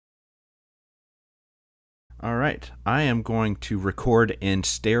All right. I am going to record in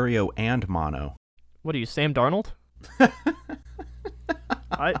stereo and mono. What are you, Sam Darnold?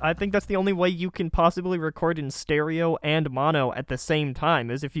 I think that's the only way you can possibly record in stereo and mono at the same time,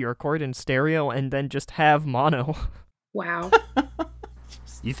 is if you record in stereo and then just have mono. Wow.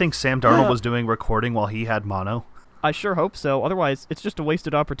 You think Sam Darnold was doing recording while he had mono? I sure hope so. Otherwise, it's just a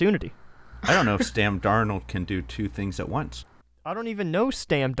wasted opportunity. I don't know if Sam Darnold can do two things at once. I don't even know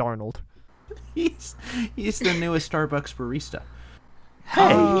Sam Darnold. He's the newest Starbucks barista. Hey!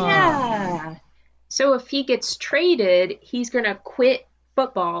 Yeah. So if he gets traded, he's going to quit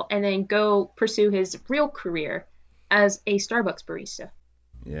football and then go pursue his real career as a Starbucks barista.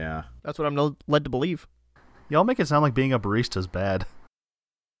 Yeah. That's what I'm led to believe. Y'all make it sound like being a barista is bad.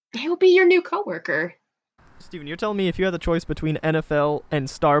 He'll be your new coworker. Steven, you're telling me if you had the choice between NFL and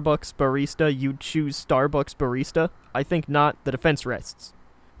Starbucks barista, you'd choose Starbucks barista? I think not. The defense rests.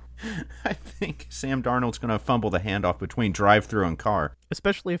 I think Sam Darnold's going to fumble the handoff between drive-thru and car.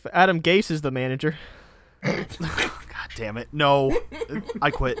 Especially if Adam Gase is the manager. God damn it. No.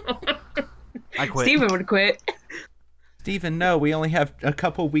 I quit. Steven would quit. Steven, no, we only have a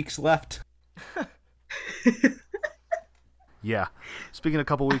couple weeks left. Yeah. Speaking of a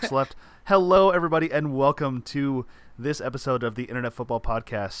couple weeks left, hello, everybody, and welcome to this episode of the Internet Football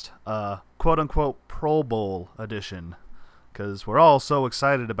Podcast, quote-unquote Pro Bowl edition, because we're all so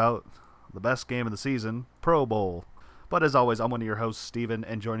excited about the best game of the season, Pro Bowl. But as always, I'm one of your hosts, Steven,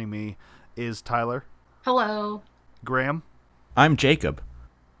 and joining me is Tyler. Hello. Graham. I'm Jacob.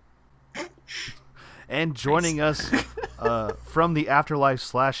 And joining us from the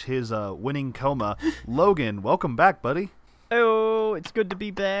afterlife / his winning coma, Logan. Welcome back, buddy. Oh, it's good to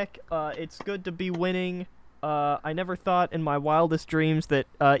be back. It's good to be winning. I never thought in my wildest dreams that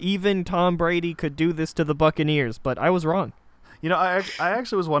even Tom Brady could do this to the Buccaneers, but I was wrong. You know, I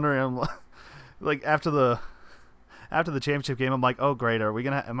actually was wondering, like after the championship game, I'm like, oh great, am I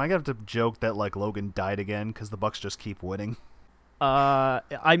gonna have to joke that like Logan died again because the Bucs just keep winning?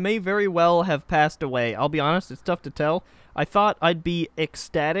 I may very well have passed away. I'll be honest, it's tough to tell. I thought I'd be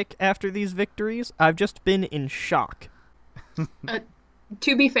ecstatic after these victories. I've just been in shock.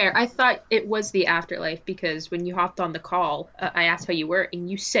 To be fair, I thought it was the afterlife because when you hopped on the call, I asked how you were, and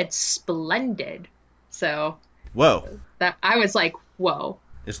you said splendid. So, Whoa. that I was like, whoa.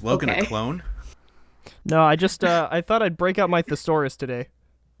 Is Logan Okay. a clone? No, I just, I thought I'd break out my thesaurus today.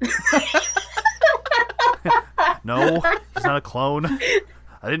 No, he's not a clone.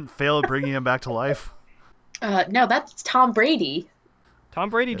 I didn't fail at bringing him back to life. No, that's Tom Brady. Tom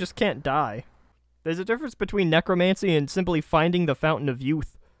Brady just can't die. There's a difference between necromancy and simply finding the fountain of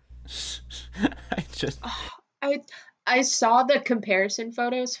youth. I saw the comparison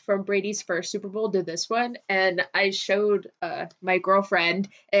photos from Brady's first Super Bowl to this one, and I showed my girlfriend,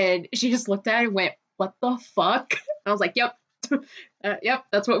 and she just looked at it and went, "What the fuck?" I was like, "Yep, yep,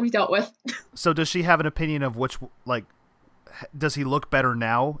 that's what we dealt with." So does she have an opinion of which, like, does he look better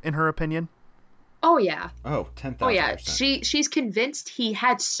now, in her opinion? Oh yeah, Oh, 10,000%. oh yeah. She's convinced he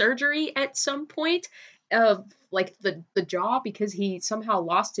had surgery at some point of like the jaw because he somehow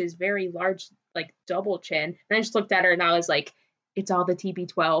lost his very large like double chin. And I just looked at her and I was like, "It's all the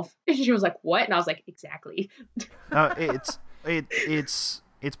TB12." And she was like, "What?" And I was like, "Exactly."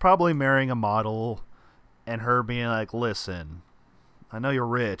 It's probably marrying a model and her being like, listen, I know you're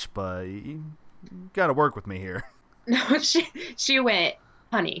rich, but you gotta work with me here. No, she went,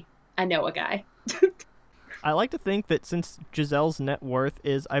 "Honey, I know a guy." I like to think that since Gisele's net worth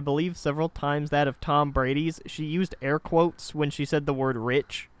is, I believe, several times that of Tom Brady's, she used air quotes when she said the word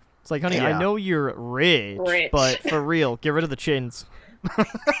rich. It's like, honey, Yeah. I know you're rich, but for real, get rid of the chins.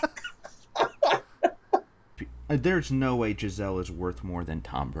 There's no way Giselle is worth more than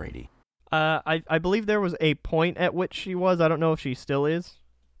Tom Brady. I believe there was a point at which she was. I don't know if she still is.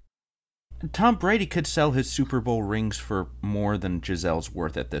 Tom Brady could sell his Super Bowl rings for more than Giselle's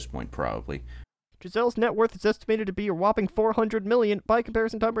worth at this point, probably. Gisele's net worth is estimated to be a whopping $400 million. By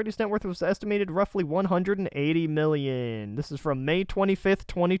comparison, Tom Brady's net worth was estimated roughly $180 million. This is from May 25th,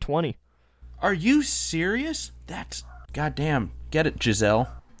 2020. Are you serious? That's goddamn. Get it,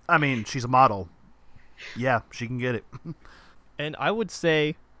 Giselle. I mean, she's a model. Yeah, she can get it. And I would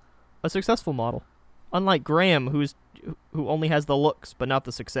say a successful model. Unlike Graham, who only has the looks but not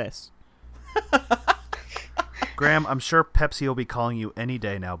the success. Graham, I'm sure Pepsi will be calling you any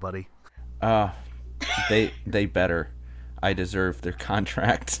day now, buddy. They better. I deserve their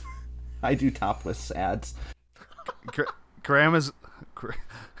contract. I do topless ads. Graham is...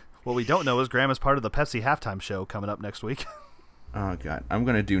 What we don't know is Graham is part of the Pepsi halftime show coming up next week. Oh, God. I'm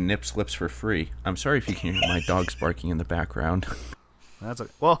going to do nip slips for free. I'm sorry if you can hear my dogs barking in the background. That's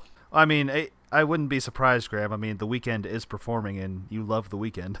okay. Well, I mean, I wouldn't be surprised, Graham. I mean, The Weeknd is performing, and you love The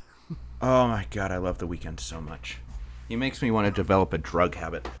Weeknd. Oh my god, I love The Weeknd so much. He makes me want to develop a drug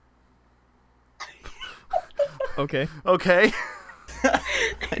habit. Okay. Okay.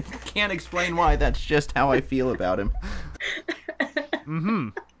 I can't explain why. That's just how I feel about him. Mm-hmm.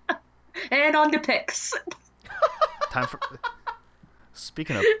 And on to picks. Time for.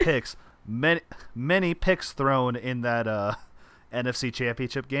 Speaking of picks, many picks thrown in that NFC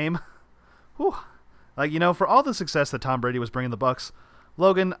Championship game. Whew. Like, for all the success that Tom Brady was bringing the Bucs,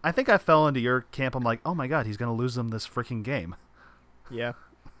 Logan, I think I fell into your camp. I'm like, oh my god, he's gonna lose them this freaking game. Yeah.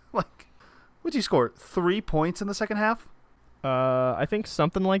 Like, what'd you score? 3 points in the second half? I think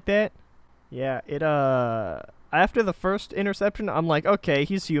something like that. Yeah, after the first interception, I'm like, okay,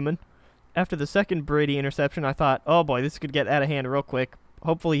 he's human. After the second Brady interception, I thought, oh boy, this could get out of hand real quick.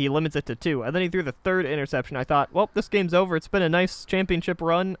 Hopefully he limits it to 2. And then he threw the third interception. I thought, well, this game's over. It's been a nice championship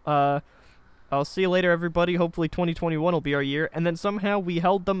run. I'll see you later, everybody. Hopefully 2021 will be our year. And then somehow we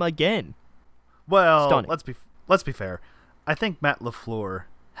held them again. Well, Stunning. let's be fair. I think Matt LaFleur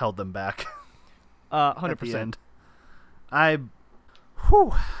held them back. 100%. At the end. I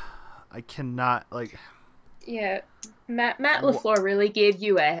cannot, like... Yeah, Matt LaFleur really gave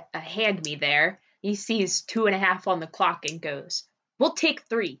you a hand me there. He sees 2.5 on the clock and goes, "We'll take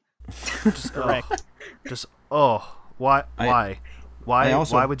 3." Just correct. Why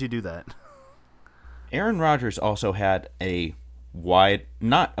why would you do that? Aaron Rodgers also had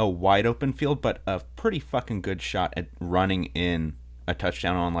not a wide open field, but a pretty fucking good shot at running in a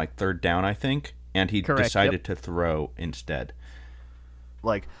touchdown on like third down, I think, and he decided to throw instead.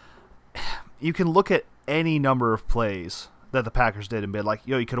 Like, you can look at any number of plays that the Packers did and be like,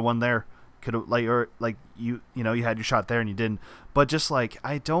 yo, you could have won there. Could have, like, or like you had your shot there and you didn't. But just like,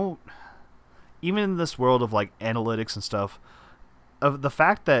 even in this world of like analytics and stuff, of the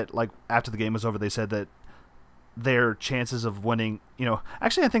fact that like after the game was over, they said that their chances of winning,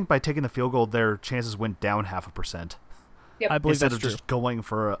 actually I think by taking the field goal, their chances went down 0.5%. Yep. I believe Instead that's of true. just going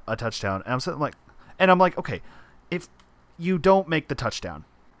for a touchdown. And I'm like, okay, if you don't make the touchdown,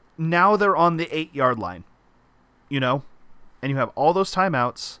 now they're on the 8-yard line, and you have all those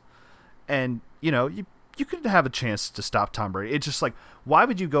timeouts, and you could have a chance to stop Tom Brady. It's just like, why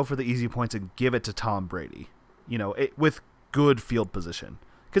would you go for the easy points and give it to Tom Brady, with good field position?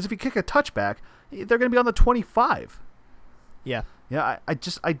 Because if you kick a touchback, they're going to be on the 25. Yeah. Yeah,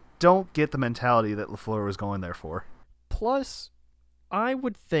 I don't get the mentality that LaFleur was going there for. Plus, I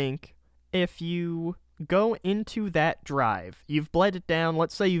would think if you go into that drive, you've bled it down,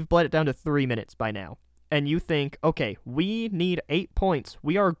 let's say you've bled it down to 3 minutes by now, and you think, okay, we need 8 points,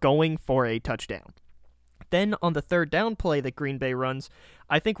 we are going for a touchdown. Then on the third down play that Green Bay runs,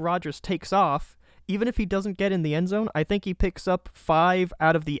 I think Rodgers takes off. Even if he doesn't get in the end zone, I think he picks up 5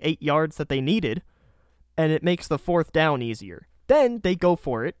 out of the 8 yards that they needed, and it makes the fourth down easier. Then they go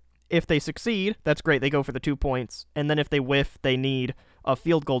for it. If they succeed, that's great, they go for the 2 points, and then if they whiff, they need a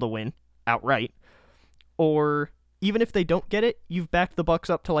field goal to win, outright. Or even if they don't get it, you've backed the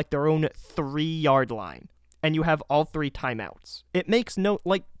Bucs up to like their own 3-yard line, and you have all 3 timeouts. It makes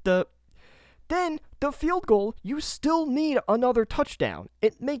then the field goal, you still need another touchdown.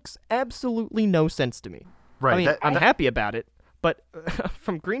 It makes absolutely no sense to me. Right. I mean, I'm happy about it, but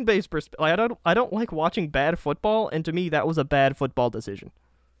from Green Bay's perspective, I don't like watching bad football, and to me, that was a bad football decision.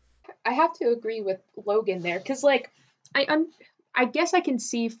 I have to agree with Logan there, because like I guess I can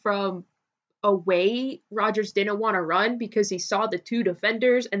see from a way Rodgers didn't want to run because he saw the 2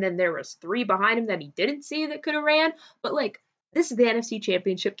 defenders and then there was 3 behind him that he didn't see that could have ran. But like, this is the NFC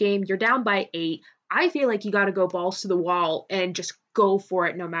Championship game. You're down by 8. I feel like you got to go balls to the wall and just go for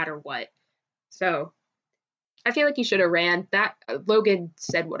it no matter what. So I feel like he should have ran. That Logan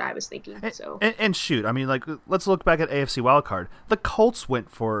said what I was thinking. So and shoot, I mean, like, let's look back at AFC wildcard. The Colts went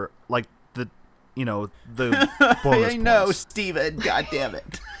for like the bonus I know, points. Steven. God damn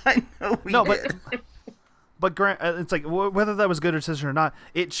it. I know we did. But Grant, it's like, whether that was a good decision or not,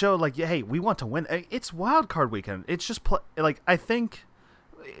 it showed like, hey, we want to win. It's wild card weekend. It's just like, I think,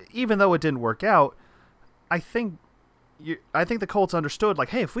 even though it didn't work out, I think the Colts understood, like,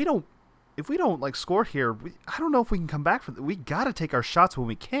 hey, if we don't like score here, I don't know if we can come back we got to take our shots when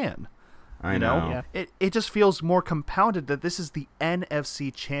we can. I know. Yeah. It just feels more compounded that this is the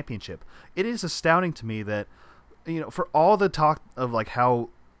NFC Championship. It is astounding to me that, for all the talk of like how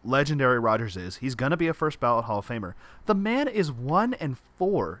legendary Rodgers is, he's gonna be a first ballot Hall of Famer. The man is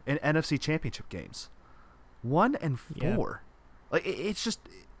 1-4 in NFC Championship games. 1-4. Yeah. Like, it's just,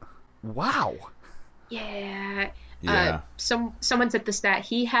 wow. yeah. Yeah. Someone said the stat.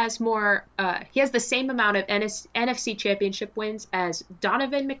 He has the same amount of NFC Championship wins as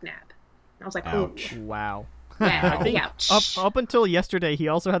Donovan McNabb. I was like, Ouch. ooh, Wow. wow, I think ouch. up until yesterday, he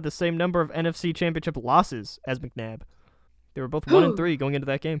also had the same number of NFC Championship losses as McNabb. They were both 1-3 going into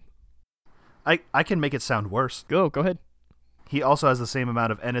that game. I can make it sound worse. Go ahead. He also has the same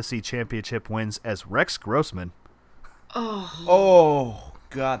amount of NFC Championship wins as Rex Grossman. Oh,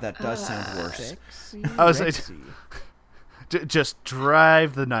 God, that does sound worse. I was like, just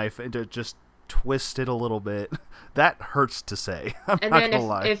drive the knife and just twist it a little bit. That hurts to say. I'm And not then gonna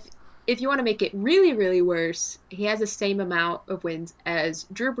lie. if you want to make it really, really worse, he has the same amount of wins as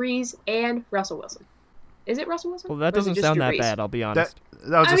Drew Brees and Russell Wilson. Is it Russell Wilson? Well, that Or is it doesn't just sound Drew that Brees? bad, I'll be honest.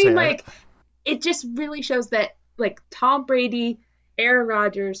 That was I just mean, saying, like, it just really shows that, like, Tom Brady, Aaron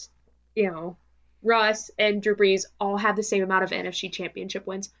Rodgers, Russ, and Drew Brees all have the same amount of NFC Championship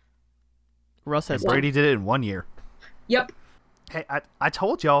wins. Russ has Brady did it in 1 year. Yep. Hey, I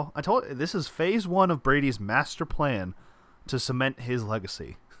told y'all. This is phase 1 of Brady's master plan to cement his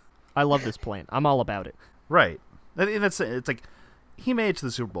legacy. I love this plan. I'm all about it. Right. It's like he made it to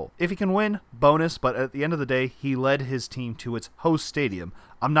the Super Bowl. If he can win, bonus. But at the end of the day, he led his team to its host stadium.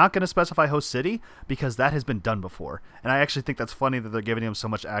 I'm not going to specify host city because that has been done before, and I actually think that's funny that they're giving him so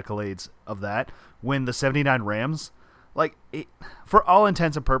much accolades of that when the 79 Rams, for all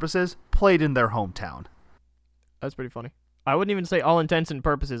intents and purposes, played in their hometown. That's pretty funny. I wouldn't even say all intents and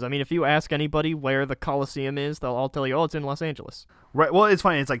purposes. I mean, if you ask anybody where the Coliseum is, they'll all tell you, oh, it's in Los Angeles. Right. Well, it's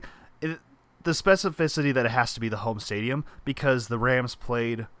funny. It's like the specificity that it has to be the home stadium because the Rams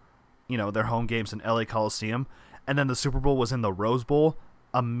played, their home games in LA Coliseum, and then the Super Bowl was in the Rose Bowl,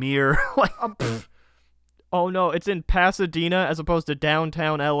 a mere Oh no, it's in Pasadena as opposed to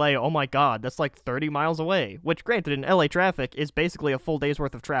downtown LA. Oh my god, that's like 30 miles away. Which, granted, in LA traffic is basically a full day's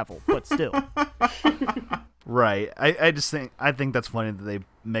worth of travel, but still. Right. I think that's funny that they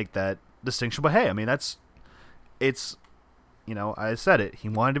make that distinction. But hey, I mean I said it. He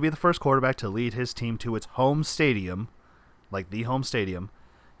wanted to be the first quarterback to lead his team to its home stadium, like the home stadium,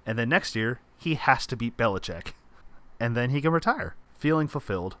 and then next year he has to beat Belichick, and then he can retire, feeling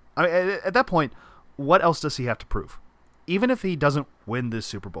fulfilled. I mean, at that point, what else does he have to prove? Even if he doesn't win this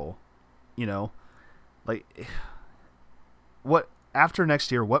Super Bowl, what after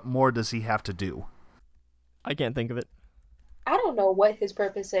next year? What more does he have to do? I can't think of it. I don't know what his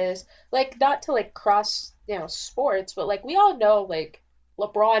purpose is. Like, not to, like, cross, sports, but, like, we all know, like,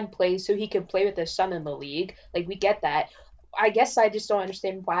 LeBron plays so he can play with his son in the league. Like, we get that. I guess I just don't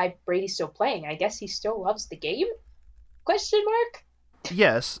understand why Brady's still playing. I guess he still loves the game? Question mark?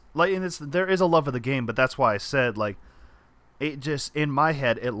 Yes, and there is a love of the game, but that's why I said, it just, in my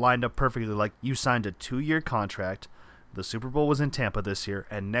head, it lined up perfectly. Like, you signed a 2-year contract, the Super Bowl was in Tampa this year,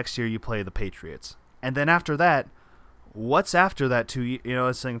 and next year you play the Patriots. And then after that, what's after that 2 years?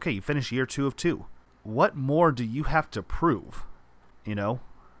 It's saying, okay, you finish year 2 of 2. What more do you have to prove? And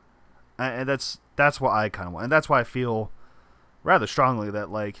that's what I kind of want. And that's why I feel rather strongly that,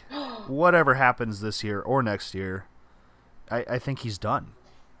 whatever happens this year or next year, I think he's done.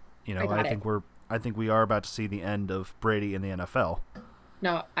 I think we are about to see the end of Brady in the NFL.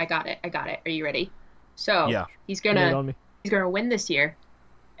 No, I got it. Are you ready? So yeah. he's gonna win this year,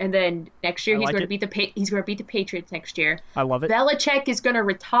 and then next year he's gonna beat the Patriots next year. I love it. Belichick is gonna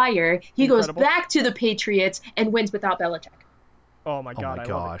retire. He Incredible. goes back to the Patriots and wins without Belichick. Oh my god! Oh my I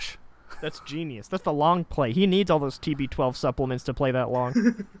gosh. Love it. That's genius. That's the long play. He needs all those TB12 supplements to play that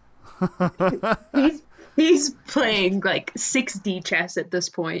long. He's playing like 6D chess at this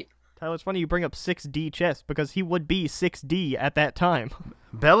point. Tyler, it's funny you bring up 6D chess because he would be 6D at that time.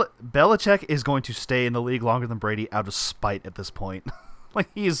 Belichick is going to stay in the league longer than Brady out of spite at this point.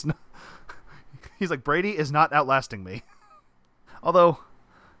 He's like, Brady is not outlasting me. Although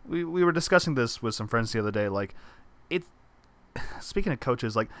we were discussing this with some friends the other day. Speaking of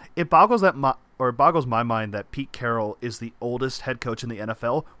coaches, it boggles my mind that Pete Carroll is the oldest head coach in the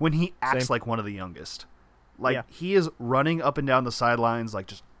NFL when he acts like one of the youngest. He is running up and down the sidelines,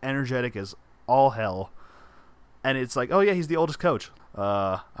 just energetic as all hell. And it's like, oh yeah, he's the oldest coach.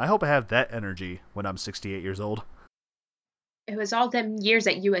 I hope I have that energy when I'm 68 years old. It was all them years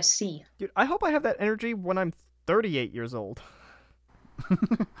at USC. Dude, I hope I have that energy when I'm 38 years old.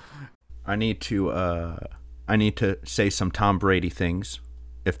 I need to say some Tom Brady things,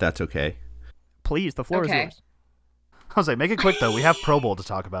 if that's okay. Please, the floor is yours. I was like, make it quick though. We have Pro Bowl to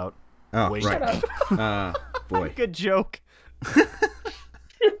talk about. Oh, Wait. right. Boy. Good joke.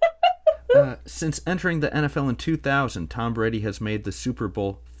 Since entering the NFL in 2000, Tom Brady has made the Super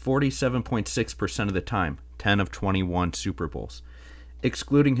Bowl 47.6% of the time, 10 of 21 Super Bowls.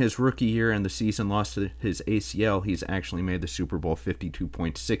 Excluding his rookie year and the season lost to his ACL, he's actually made the Super Bowl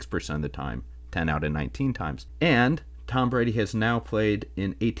 52.6% of the time, 10 out of 19 times. And Tom Brady has now played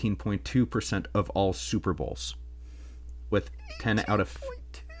in 18.2% of all Super Bowls, with 10 out of...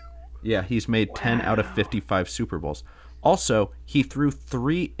 Yeah, he's made 10 out of 55 Super Bowls. Also, he threw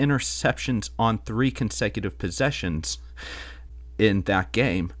 3 interceptions on 3 consecutive possessions in that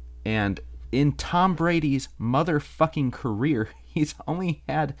game. And in Tom Brady's motherfucking career, he's only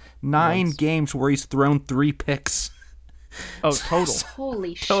had 9 games where he's thrown 3 picks. Oh, total.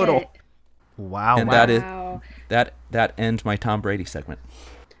 Holy Total. shit. Wow. And that ends my Tom Brady segment.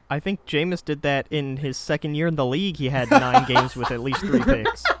 I think Jameis did that in his second year in the league. He had 9 games with at least 3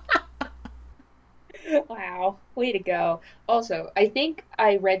 picks. Wow, way to go. Also, I think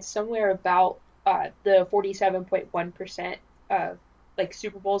I read somewhere about the 47.1% like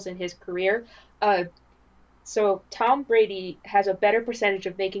Super Bowls in his career. So Tom Brady has a better percentage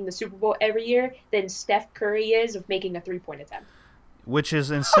of making the Super Bowl every year than Steph Curry is of making a 3-point attempt. Which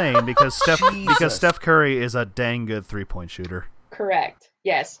is insane because Steph Curry is a dang good 3-point shooter. Correct.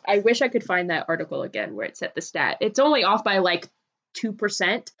 Yes. I wish I could find that article again where it said the stat. It's only off by like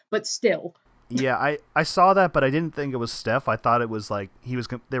 2%, but still. Yeah, I saw that, but I didn't think it was Steph. I thought it was like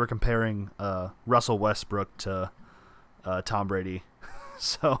they were comparing Russell Westbrook to Tom Brady.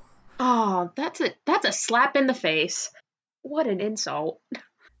 So. Oh, that's a slap in the face. What an insult.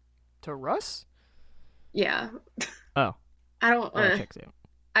 To Russ? Yeah. Oh. I don't. Checks out.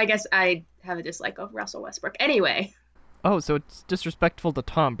 I guess I have a dislike of Russell Westbrook. Anyway. Oh, so it's disrespectful to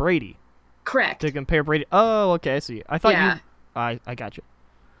Tom Brady. Correct. To compare Brady. Oh, okay, I see. I thought Yeah. I got you.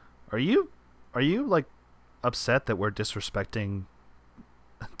 Are you like upset that we're disrespecting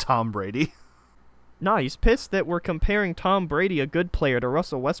Tom Brady? No, he's pissed that we're comparing Tom Brady, a good player, to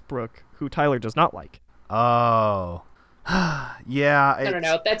Russell Westbrook, who Tyler does not like. Oh. Yeah.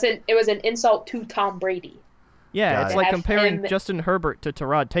 No. It was an insult to Tom Brady. Yeah, it's like Have comparing him- Justin Herbert to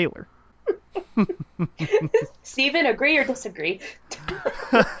Tyrod Taylor. Steven, agree or disagree?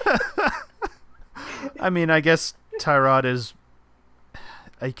 I mean, I guess Tyrod is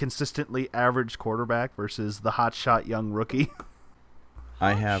a consistently average quarterback versus the hotshot young rookie.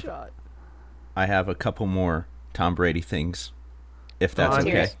 I have a couple more Tom Brady things, if that's Let's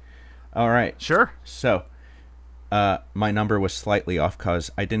hear okay. it. All right. Sure. So, my number was slightly off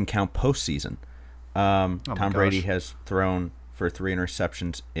because I didn't count postseason. Tom Brady has thrown for 3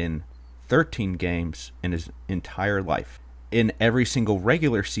 interceptions in 13 games in his entire life. In every single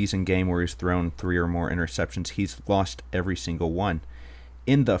regular season game where he's thrown 3 or more interceptions, he's lost every single one.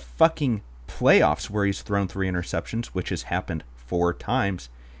 In the fucking playoffs where he's thrown 3 interceptions, which has happened 4 times,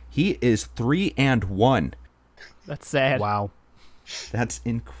 he is 3-1. That's sad. Wow. That's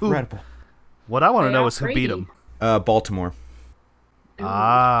incredible. What I want to Playoff know is who beat Brady. him. Baltimore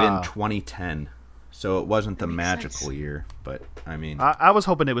Ah. in 2010. So it wasn't the makes magical sense. year, but I mean, I was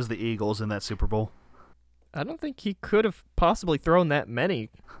hoping it was the Eagles in that Super Bowl. I don't think he could have possibly thrown that many.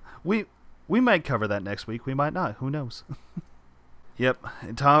 We might cover that next week. We might not. Who knows? Yep.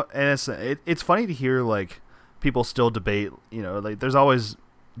 And Tom, and it's funny to hear like people still debate. You know, like there's always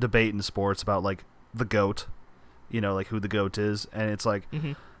debate in sports about like the GOAT. You know, like who the GOAT is, and it's like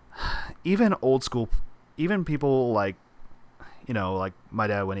even old school, even people like, you know, like my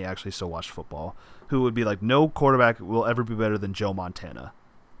dad when he actually still watched football, who would be like, no quarterback will ever be better than Joe Montana.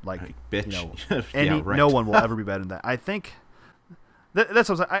 Like, bitch. you know, Yeah, right. no one will ever be better than that. I think that's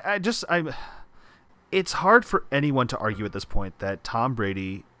what I'm saying. It's hard for anyone to argue at this point that Tom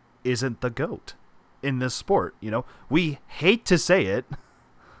Brady isn't the GOAT in this sport. You know, we hate to say it.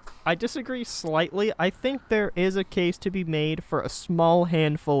 I disagree slightly. I think there is a case to be made for a small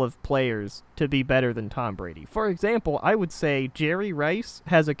handful of players to be better than Tom Brady. For example, I would say Jerry Rice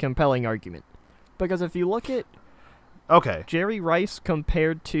has a compelling argument. Because if you look at Jerry Rice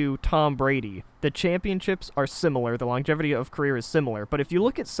compared to Tom Brady, the championships are similar, the longevity of career is similar, but if you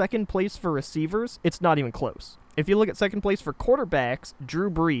look at second place for receivers, it's not even close. If you look at second place for quarterbacks, Drew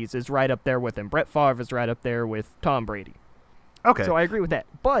Brees is right up there with him. Brett Favre is right up there with Tom Brady. Okay. So I agree with that.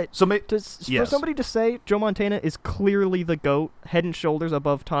 But for somebody to say Joe Montana is clearly the GOAT, head and shoulders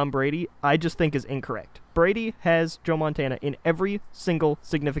above Tom Brady, I just think is incorrect. Brady has Joe Montana in every single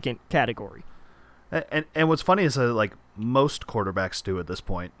significant category. And what's funny is that, like, most quarterbacks do at this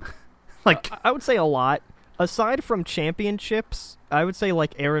point. Like, I would say a lot. Aside from championships, I would say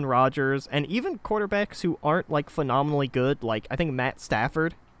like Aaron Rodgers and even quarterbacks who aren't like phenomenally good, like I think Matt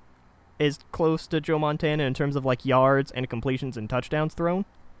Stafford is close to Joe Montana in terms of like yards and completions and touchdowns thrown.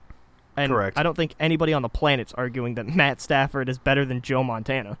 And correct. I don't think anybody on the planet's arguing that Matt Stafford is better than Joe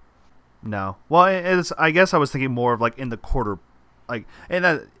Montana. No. Well, I guess I was thinking more of like in the quarter, like, and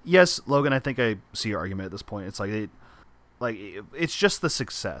that, yes, Logan, I think I see your argument at this point. It's like it's just the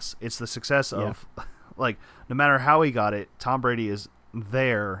success. It's the success of like, no matter how he got it, Tom Brady is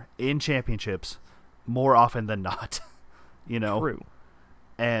there in championships more often than not. True.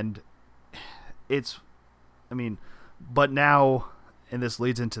 And but now, and this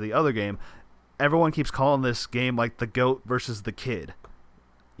leads into the other game, everyone keeps calling this game like the GOAT versus the kid.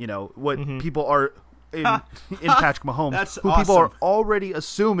 What people are in Patrick Mahomes, That's who awesome. people are already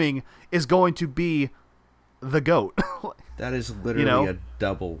assuming is going to be the GOAT. That is literally a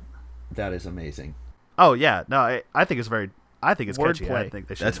double. That is amazing. Oh yeah, no, I think it's catchy. Wordplay. I think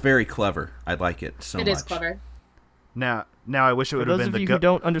they should. That's very clever. I like it so much. It is clever. Now I wish it For would have those been of you the who GOAT.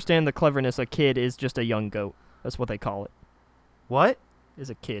 don't understand the cleverness, a kid is just a young goat. That's what they call it. What? Is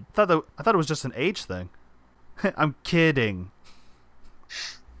a kid. I thought it was just an age thing. I'm kidding.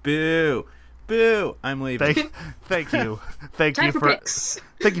 Boo. Boo. I'm leaving. Thank you. Thank Time you for for picks.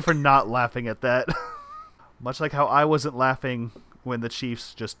 thank you for not laughing at that. Much like how I wasn't laughing when the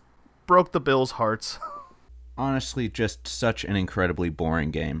Chiefs just broke the Bills' hearts. Honestly, just such an incredibly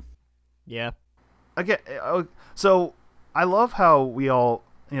boring game. Yeah. Again, so I love how we all,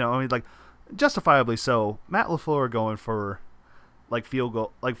 justifiably so, Matt LaFleur going for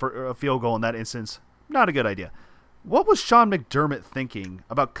for a field goal in that instance, not a good idea. What was Sean McDermott thinking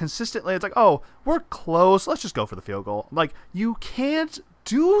about consistently? It's like, oh, we're close, let's just go for the field goal. Like, you can't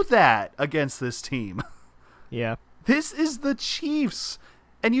do that against this team. Yeah. This is the Chiefs,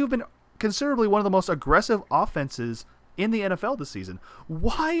 and you've been considerably one of the most aggressive offenses in the NFL this season.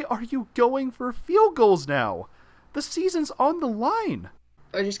 Why are you going for field goals now? The season's on the line.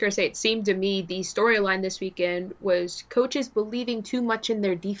 I was just going to say, it seemed to me the storyline this weekend was coaches believing too much in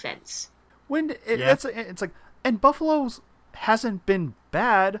their defense. It's like, and Buffalo's hasn't been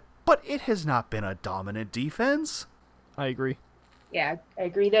bad, but it has not been a dominant defense. I agree. Yeah, I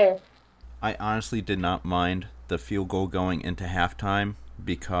agree there. I honestly did not mind the field goal going into halftime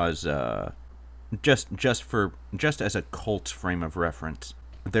because just as a Colts frame of reference,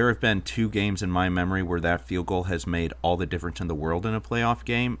 there have been 2 games in my memory where that field goal has made all the difference in the world in a playoff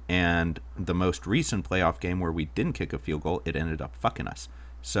game, and the most recent playoff game where we didn't kick a field goal, it ended up fucking us.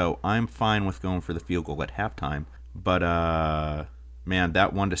 So I'm fine with going for the field goal at halftime, but man,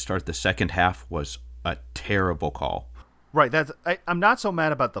 that one to start the second half was a terrible call. Right, I'm not so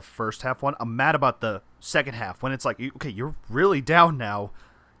mad about the first half one. I'm mad about the second half when it's like, okay, you're really down now.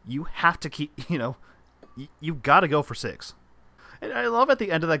 You have to keep, you got to go for 6. And I love at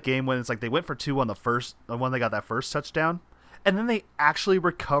the end of that game when it's like they went for 2 on when they got that first touchdown, and then they actually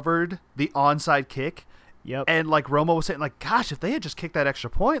recovered the onside kick. Yep. And like Romo was saying, like, gosh, if they had just kicked that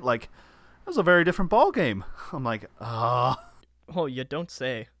extra point, like, that was a very different ball game. I'm like, Oh, you don't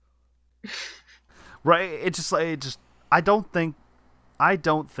say. Right? I don't think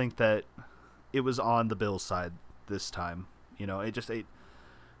that it was on the Bills' side this time.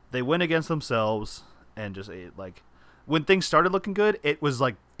 They went against themselves and like when things started looking good, it was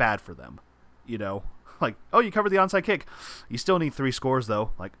like bad for them. Like, oh, you covered the onside kick. You still need 3 scores though.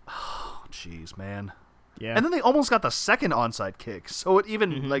 Like, oh, jeez, man. Yeah. And then they almost got the second onside kick, so it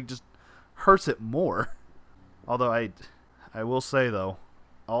even like just hurts it more. Although I will say though,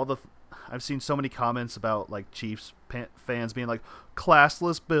 I've seen so many comments about like Chiefs fans being like,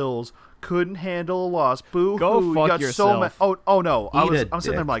 classless Bills couldn't handle a loss. Boo hoo! Go fuck yourself. Oh no! I'm Eat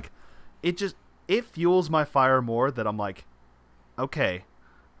sitting there dick. like, it fuels my fire more that I'm like, okay,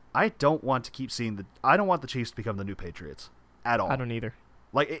 I don't want the Chiefs to become the new Patriots at all. I don't either.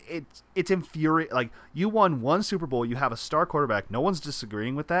 Like it's infuriating. Like, you won 1 Super Bowl, you have a star quarterback. No one's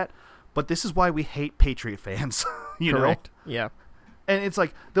disagreeing with that, but this is why we hate Patriot fans. Correct. Yeah. And it's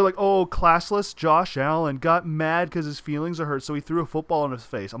like, they're like, oh, classless Josh Allen got mad because his feelings are hurt, so he threw a football in his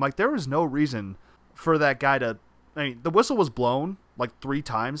face. I'm like, there was no reason for that guy to. I mean, the whistle was blown like 3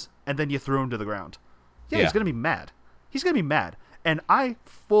 times, and then you threw him to the ground. Yeah, Yeah. he's gonna be mad. He's gonna be mad, and I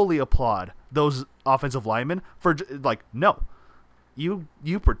fully applaud those offensive linemen for like, no. You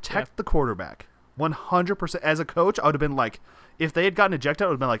protect the quarterback 100%. As a coach, I would have been like, if they had gotten ejected, I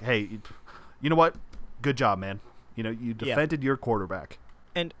would have been like, hey, you know what? Good job, man. You defended your quarterback.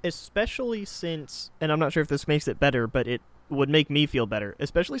 And especially since, and I'm not sure if this makes it better, but it would make me feel better,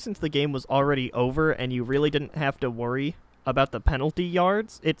 especially since the game was already over and you really didn't have to worry about the penalty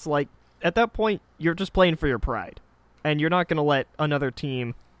yards. It's like, at that point, you're just playing for your pride. And you're not going to let another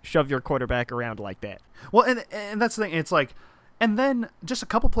team shove your quarterback around like that. Well, and that's the thing. It's like, and then just a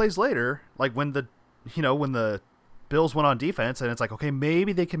couple plays later, like when the Bills went on defense, and it's like, okay,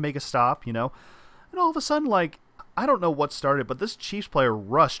 maybe they can make a stop, and all of a sudden, like, I don't know what started, but this Chiefs player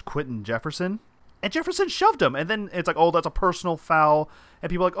rushed Quentin Jefferson, and Jefferson shoved him, and then it's like, oh, that's a personal foul,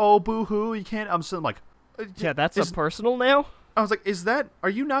 and people are like, oh, boo-hoo, you can't. I'm sitting like, Yeah, that's a personal now? I was like, are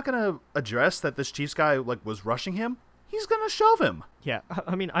you not going to address that this Chiefs guy like was rushing him? He's going to shove him. Yeah,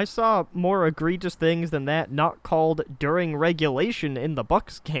 I mean, I saw more egregious things than that not called during regulation in the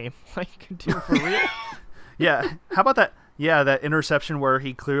Bucks game. Like, dude, for real? Yeah, how about that? Yeah, that interception where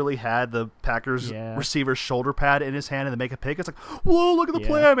he clearly had the Packers receiver's shoulder pad in his hand and they make a pick. It's like, whoa, look at the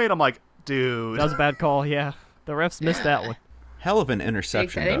play I made. I'm like, dude. That was a bad call, yeah. The refs missed that one. Hell of an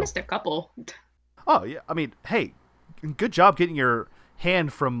interception, They though. missed a couple. Oh, yeah. I mean, hey, good job getting your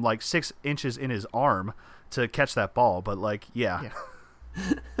hand from like 6 inches in his arm to catch that ball. But, like, yeah.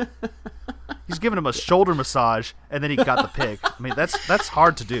 He's giving him a shoulder massage, and then he got the pick. I mean, that's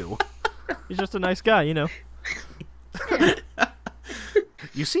hard to do. He's just a nice guy, you know.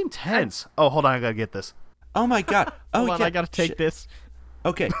 You seem tense. Oh, hold on. I got to get this. Oh, my God. Oh, Hold on, yeah. I gotta take this.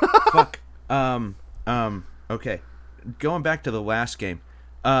 Okay. Fuck. Okay. Going back to the last game.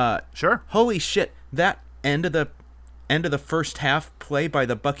 Sure. Holy shit! That end of the first half play by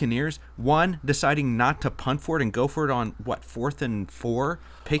the Buccaneers. One deciding not to punt for it and go for it on 4th and 4,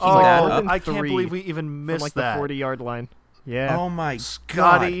 picking that up. I can't believe we even missed from, like, that. the 40-yard line. Yeah. Oh my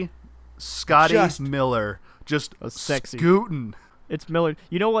Scotty Just- Miller just sexy. scooting. It's Miller.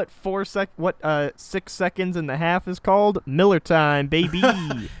 You know what 6 seconds and a half is called? Miller time, baby.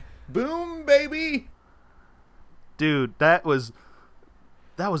 Boom, baby! Dude, that was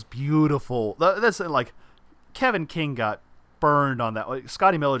beautiful. That's like Kevin King got burned on that. Like,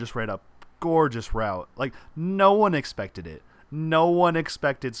 Scotty Miller just ran a gorgeous route. Like, no one expected it. No one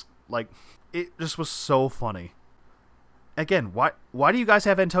expected, like, it just was so funny. Again, why do you guys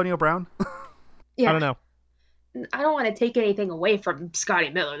have Antonio Brown? Yeah. I don't know. I don't want to take anything away from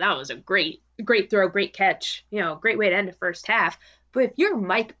Scotty Miller. That was a great throw, great catch. Great way to end the first half. But if you're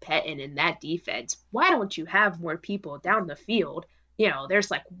Mike Pettin in that defense, why don't you have more people down the field? There's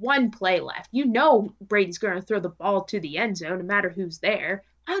like one play left. Brady's going to throw the ball to the end zone no matter who's there.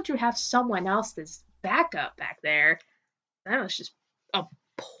 Why don't you have someone else that's backup back there? That was just a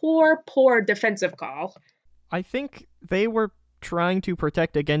poor defensive call. I think they were trying to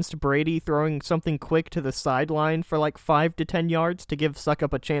protect against Brady throwing something quick to the sideline for like 5 to 10 yards to give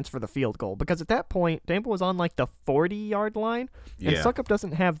Suckup a chance for the field goal. Because at that point, Tampa was on like the 40-yard line, and Suckup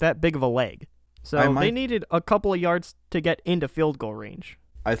doesn't have that big of a leg. So they needed a couple of yards to get into field goal range.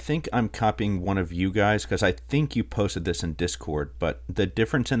 I think I'm copying one of you guys because I think you posted this in Discord, but the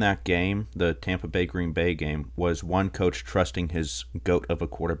difference in that game, the Tampa Bay-Green Bay game, was one coach trusting his goat of a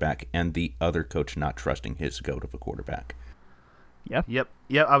quarterback and the other coach not trusting his goat of a quarterback. Yeah. Yep.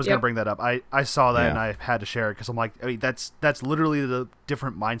 I was going to bring that up. I saw that and I had to share it because I'm like, I mean, that's literally the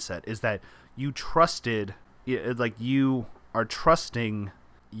different mindset is that you trusted, like you are trusting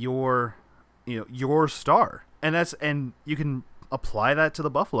your star, and you can apply that to the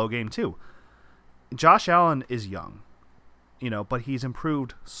Buffalo game too. Josh Allen is young, but he's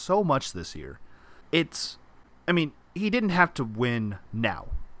improved so much this year. He didn't have to win now,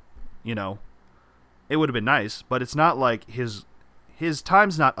 it would have been nice, but it's not like his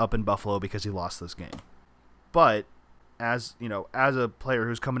time's not up in Buffalo because he lost this game. But as a player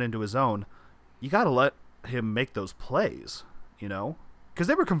who's coming into his own, you got to let him make those plays, because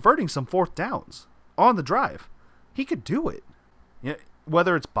they were converting some 4th downs on the drive. He could do it.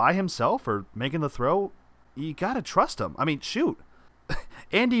 Whether it's by himself or making the throw, you got to trust him. I mean, shoot.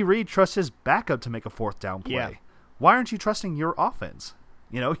 Andy Reid trusts his backup to make a 4th down play. Yeah. Why aren't you trusting your offense?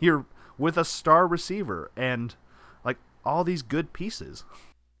 You're with a star receiver and like all these good pieces.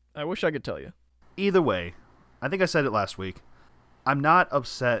 I wish I could tell you. Either way, I think I said it last week. I'm not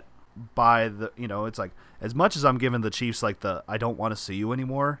upset by the, it's like, as much as I'm giving the Chiefs like the I don't want to see you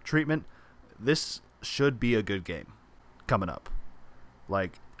anymore treatment, this should be a good game coming up.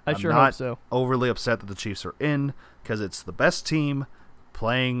 Like, I I'm sure not hope so. overly upset that the Chiefs are in because it's the best team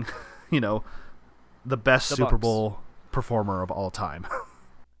playing, the best The Super Bucks. Bowl performer of all time.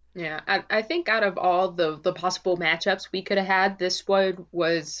 Yeah, I think out of all the possible matchups we could have had, this one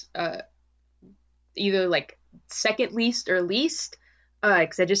was either like second least or least,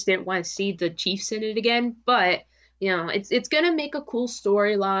 because I just didn't want to see the Chiefs in it again. But it's gonna make a cool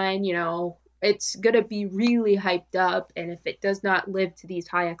storyline. It's gonna be really hyped up, and if it does not live to these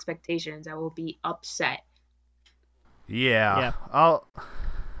high expectations, I will be upset. Yeah.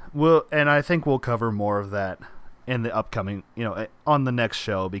 And I think we'll cover more of that in the upcoming, on the next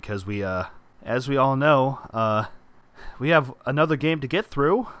show because we, as we all know, we have another game to get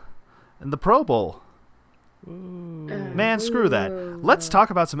through in the Pro Bowl. Man, screw that. Let's talk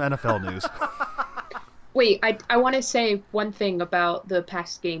about some NFL news. Wait, I want to say one thing about the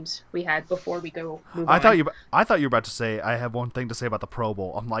past games we had before we move on. I thought you were about to say I have one thing to say about the Pro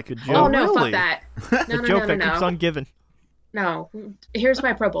Bowl. I'm like, Good Oh joke. no, really? fuck that. No, Joke that no. keeps on giving. No, here's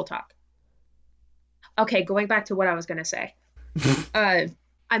my Pro Bowl talk. Okay, going back to what I was gonna say. Uh,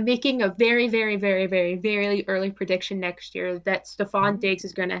 I'm making a very, very, very, very, very early prediction next year that Stephon Diggs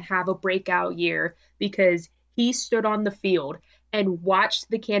is gonna have a breakout year because he stood on the field and watched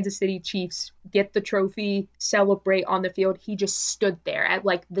the Kansas City Chiefs get the trophy, celebrate on the field. He just stood there at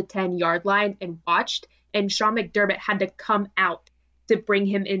like the 10-yard line and watched, and Sean McDermott had to come out to bring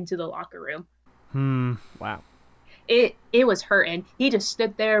him into the locker room. Wow. It was hurting. He just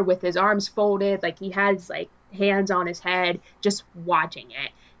stood there with his arms folded, like he has like hands on his head, just watching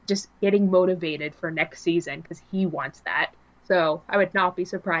it, just getting motivated for next season because he wants that. So I would not be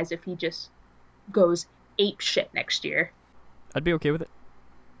surprised if he just goes ape shit next year. I'd be okay with it.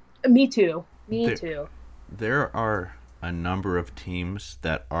 Me too. Me There- too. There are a number of teams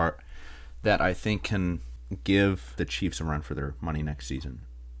that I think can give the Chiefs a run for their money next season.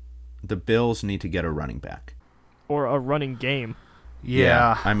 The Bills need to get a running back. Or a running game.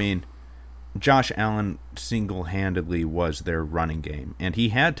 Yeah. I mean, Josh Allen single-handedly was their running game, and he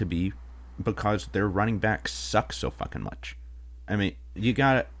had to be because their running back sucks so fucking much. I mean, you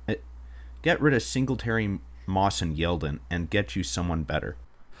gotta get rid of Singletary, Moss, and Yeldon and get you someone better.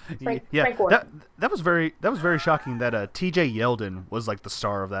 Frank That that was very shocking that T.J. Yeldon was like the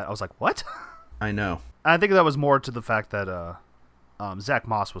star of that. I was like, what? I know. I think that was more to the fact that Zach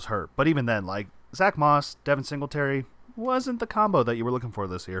Moss was hurt. But even then, like Zach Moss, Devin Singletary wasn't the combo that you were looking for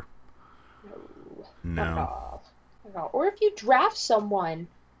this year. No. Or if you draft someone.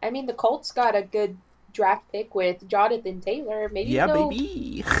 I mean, the Colts got a good draft pick with Jonathan Taylor. Maybe Yeah, they'll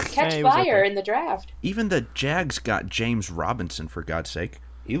baby. catch he was fire okay. in the draft. Even the Jags got James Robinson, for God's sake.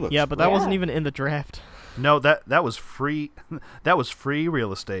 He looks Yeah, but that Yeah. wasn't even in the draft. No, that was free. That was free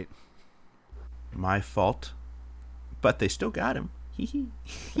real estate. my fault. But they still got him.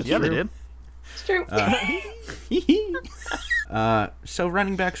 Yeah, they did. It's true. So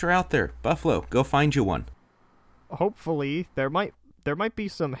running backs are out there. Buffalo, go find you one. Hopefully, there might be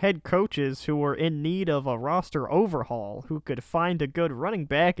some head coaches who are in need of a roster overhaul who could find a good running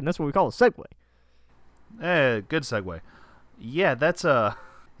back, and that's what we call a segue. Good segue. Yeah, that's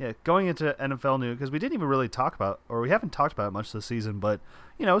going into NFL news because we didn't even really talk about, or we haven't talked about it much this season. But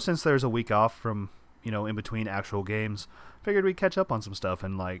since there's a week off from in between actual games, figured we'd catch up on some stuff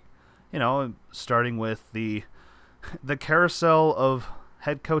and starting with the carousel of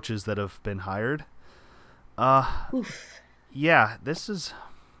head coaches that have been hired. Yeah, this is,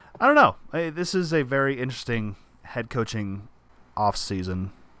 I don't know. This is a very interesting head coaching off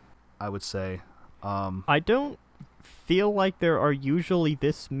season, I would say. I don't feel like there are usually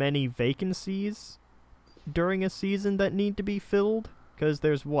this many vacancies during a season that need to be filled, because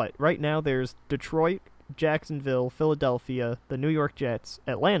there's right now there's Detroit, Jacksonville, Philadelphia, the New York Jets,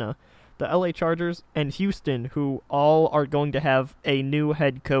 Atlanta, the LA Chargers, and Houston, who all are going to have a new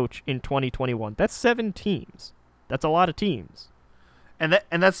head coach in 2021. That's 7 teams. That's a lot of teams. And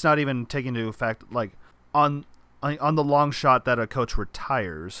that's not even taking into effect like on the long shot that a coach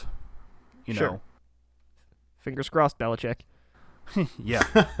retires. Sure. Fingers crossed, Belichick. Yeah,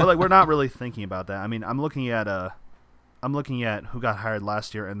 but like we're not really thinking about that. I mean, I'm looking at who got hired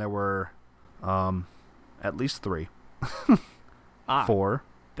last year, and there were at least 3, 4,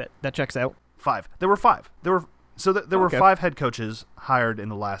 That checks out. 5. There were 5. There were Okay. 5 head coaches hired in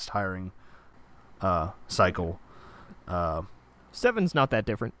the last hiring cycle. 7's not that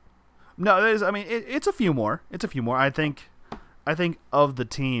different. No, there's. I mean, it's a few more. It's a few more. I think of the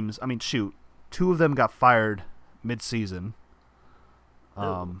teams. I mean, shoot, 2 of them got fired mid-season.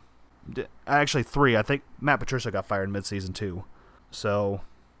 Actually 3. I think Matt Patricia got fired mid-season too. So,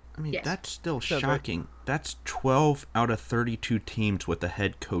 I mean, Yes. that's still Sounds right. shocking. That's 12 out of 32 teams with a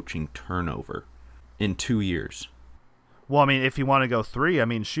head coaching turnover in 2 years. well, I mean, if you want to go 3, I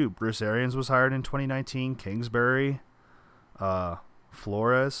mean, shoot, Bruce Arians was hired in 2019. Kingsbury,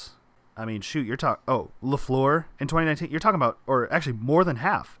 Flores. I mean, shoot, you're talking. Oh, LaFleur in 2019. You're talking about, or actually more than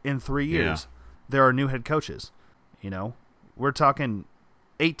half in 3 years. Yeah. There are new head coaches. We're talking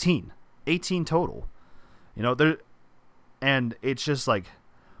 18 total. There, and it's just like,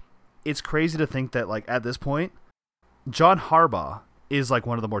 it's crazy to think that like at this point, John Harbaugh is like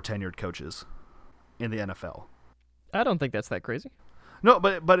one of the more tenured coaches in the NFL. I don't think that's that crazy. No,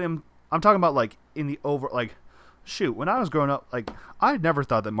 but I'm talking about like in the over like, shoot, when I was growing up, like I never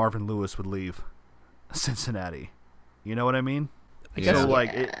thought that Marvin Lewis would leave Cincinnati. You know what I mean? I guess So so.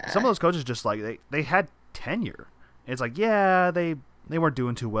 like some of those coaches just like they had tenure. It's like, yeah, they weren't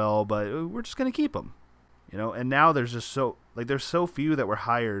doing too well, but we're just gonna keep them. And now there's just there's so few that were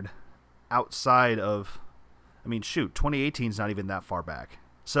hired outside of. I mean, shoot, 2018 is not even that far back.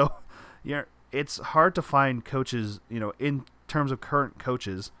 So it's hard to find coaches, in terms of current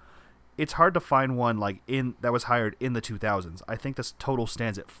coaches, it's hard to find one that was hired in the 2000s. I think this total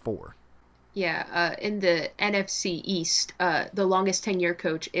stands at 4. Yeah, in the NFC East, the longest tenure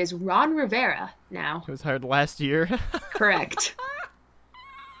coach is Ron Rivera now. It was hired last year. Correct.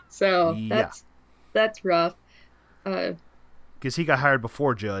 So that's rough. Because he got hired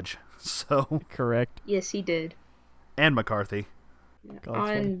before Judge, so Correct. Yes, he did. and McCarthy.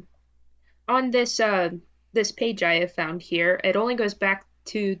 On this page I have found here, it only goes back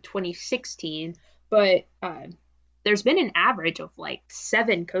to 2016, but there's been an average of like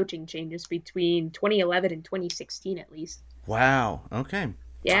 7 coaching changes between 2011 and 2016 at least. Wow. Okay.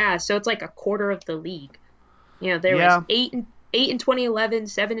 Yeah, so it's like a quarter of the league. There was 8 in 2011,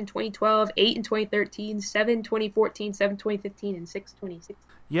 7 in 2012, 8 in 2013, 7 in 2014, 7 in 2015, and 6 in 2016.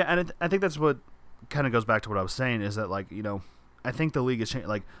 Yeah, and I think that's what kind of goes back to what I was saying is that, I think the league has changed.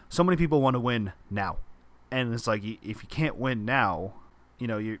 Like, so many people want to win now. And it's like, if you can't win now,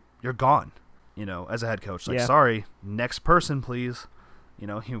 you're gone, as a head coach. Like, sorry, next person, please.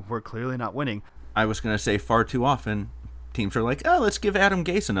 We're clearly not winning. I was going to say far too often teams are like, oh, let's give Adam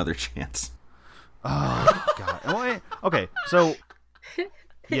Gase another chance. Oh, God. Okay, so,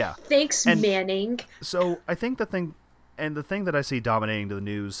 yeah. Thanks, Manning. So I think the thing that I see dominating the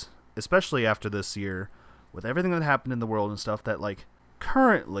news, especially after this year, with everything that happened in the world and stuff, that,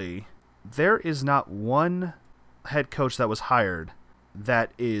 currently there is not one head coach that was hired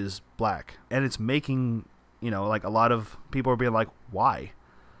that is black. And it's making, a lot of people are being like, why?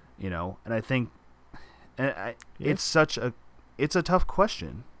 And I think it's a tough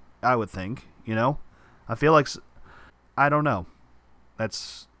question, I would think, I feel like, I don't know.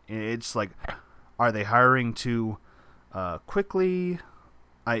 It's like, are they hiring too quickly?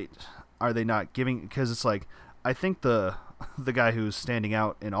 Are they not giving? Because it's like, I think the guy who's standing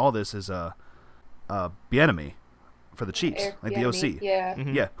out in all this is Bieniemy for the Chiefs, like the OC. Yeah.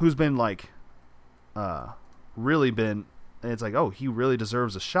 Mm-hmm. Yeah, who's been really been. And it's like, oh, he really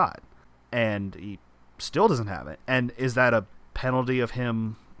deserves a shot, and he still doesn't have it. And is that a penalty of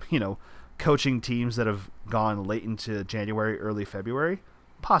him, coaching teams that have gone late into January, early February?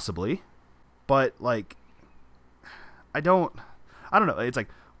 Possibly, but I don't know. It's like,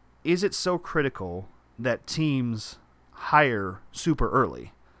 is it so critical that teams hire super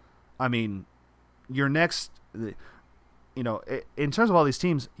early? I mean, your next, in terms of all these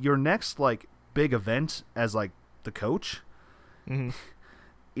teams, your next big event as the coach, mm-hmm.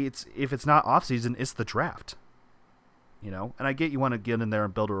 if it's not off season, it's the draft. And I get you want to get in there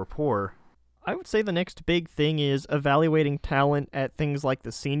and build a rapport. I would say the next big thing is evaluating talent at things like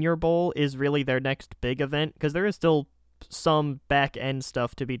the Senior Bowl is really their next big event, because there is still some back-end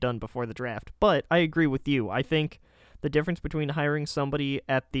stuff to be done before the draft. But I agree with you. I think the difference between hiring somebody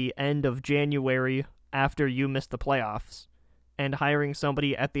at the end of January after you missed the playoffs and hiring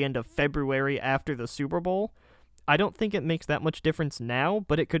somebody at the end of February after the Super Bowl, I don't think it makes that much difference now,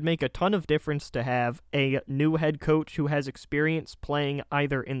 but it could make a ton of difference to have a new head coach who has experience playing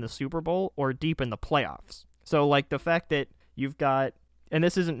either in the Super Bowl or deep in the playoffs. So, the fact that you've got, and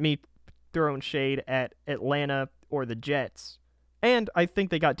this isn't me throwing shade at Atlanta or the Jets, and I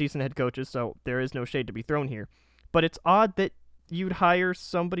think they got decent head coaches, so there is no shade to be thrown here, but it's odd that you'd hire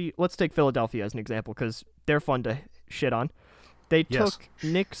somebody. Let's take Philadelphia as an example, because they're fun to shit on. They took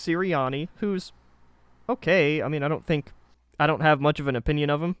Nick Sirianni, who's okay. I mean, I don't have much of an opinion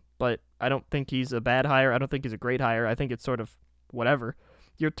of him, but I don't think he's a bad hire. I don't think he's a great hire. I think it's sort of whatever.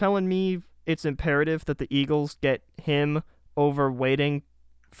 You're telling me it's imperative that the Eagles get him over waiting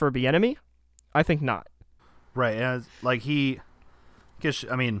for Bieniemy? I think not. Right. And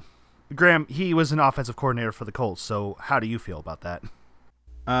Graham, he was an offensive coordinator for the Colts. So how do you feel about that?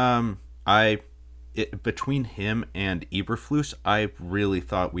 Between him and Eberflus, I really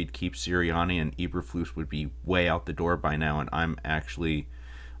thought we'd keep Sirianni and Eberflus would be way out the door by now. And I'm actually,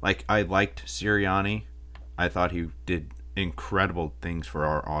 I liked Sirianni. I thought he did incredible things for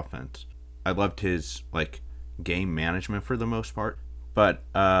our offense. I loved his, game management for the most part. But,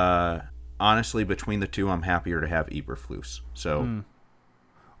 honestly, between the two, I'm happier to have Eberflus. So,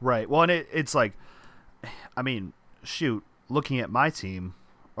 right. Well, and it's shoot, looking at my team,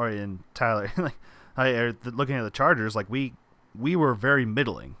 or in Tyler, looking at the Chargers, we were very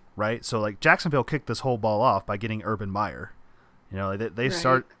middling, right? So Jacksonville kicked this whole ball off by getting Urban Meyer. They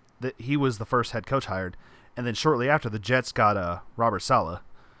start that he was the first head coach hired, and then shortly after the Jets got Robert Saleh,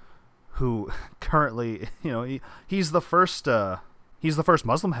 who currently he's the first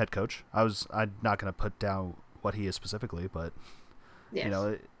Muslim head coach. I'm not going to put down what he is specifically, but yes.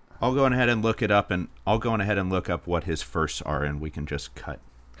 I'll go ahead and look it up, and I'll go ahead and look up what his firsts are, and we can just cut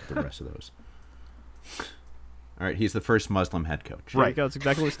the rest of those. All right, he's the first Muslim head coach. There you go. That's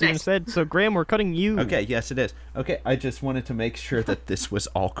exactly what Steven said. So, Graham, we're cutting you. Okay, yes, it is. Okay, I just wanted to make sure that this was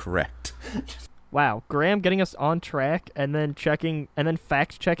all correct. Wow, Graham getting us on track and then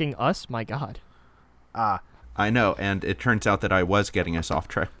fact checking us. My God. I know, and it turns out that I was getting us off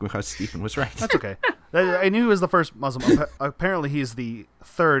track because Stephen was right. That's okay. I knew he was the first Muslim. Apparently, he's the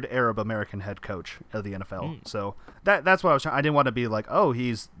third Arab American head coach of the NFL. So that's what I was trying. I didn't want to be like, oh,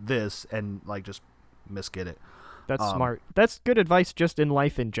 he's this, and like just misget it. That's smart. That's good advice just in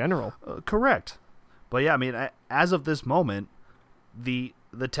life in general. Correct. But yeah, I mean, as of this moment, the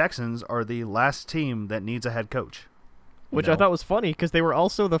Texans are the last team that needs a head coach. Which I thought was funny because they were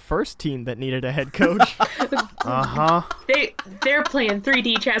also the first team that needed a head coach. Uh-huh. They're playing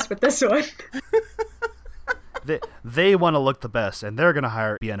 3D chess with this one. They want to look the best, and they're going to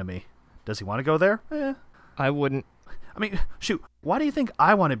hire Bieniemy. Does he want to go there? I wouldn't. I mean, shoot, why do you think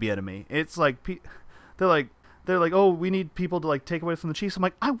I want to Bieniemy? It's like they're like, oh, we need people to like take away from the Chiefs. I'm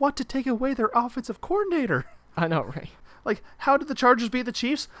like, I want to take away their offensive coordinator. I know, right? Like, how did the Chargers beat the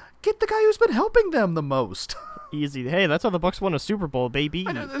Chiefs? Get the guy who's been helping them the most. Easy. Hey, that's how the Bucs won a Super Bowl, baby.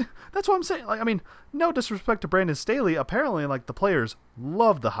 That's what I'm saying. Like, I mean, no disrespect to Brandon Staley. Apparently, like, the players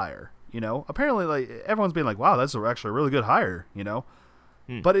love the hire. Apparently, like, everyone's being like, wow, that's actually a really good hire.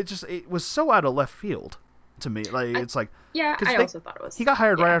 But it was so out of left field to me. Like, it's like, yeah, I also thought it was. He got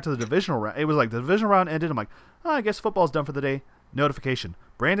hired right after the divisional round. It was like the divisional round ended. I'm like, oh, I guess football's done for the day. Notification: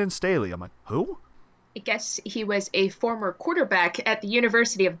 Brandon Staley. I'm like, who? I guess he was a former quarterback at the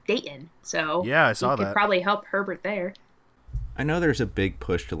University of Dayton, so yeah, I saw he could probably help Herbert there. I know there's a big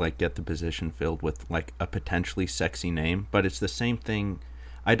push to like get the position filled with like a potentially sexy name, but it's the same thing.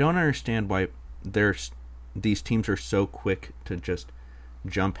 I don't understand why these teams are so quick to just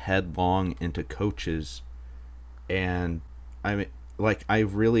jump headlong into coaches, and I mean, like, I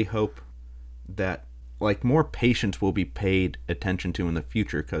really hope that like more patience will be paid attention to in the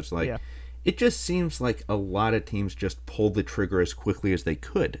future, because like. Yeah. It just seems like a lot of teams just pulled the trigger as quickly as they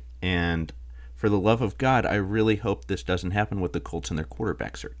could. And for the love of God, I really hope this doesn't happen with the Colts in their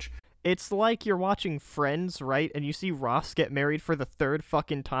quarterback search. It's like you're watching Friends, right? And you see Ross get married for the third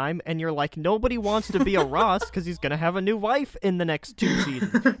fucking time, and you're like, nobody wants to be a Ross because he's going to have a new wife in the next 2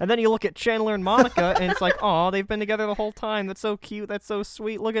 seasons. And then you look at Chandler and Monica, and it's like, aw, they've been together the whole time. That's so cute. That's so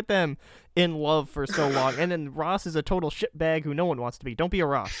sweet. Look at them in love for so long. And then Ross is a total shitbag who no one wants to be. Don't be a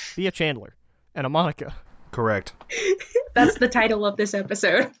Ross. Be a Chandler and a Monica. Correct. That's the title of this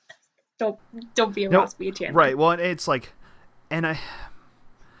episode. Don't be a Ross, be a Chandler. Right. Well, it's like, and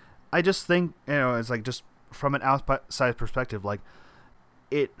I just think, it's like just from an outside perspective, like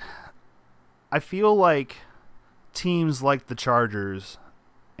I feel like teams like the Chargers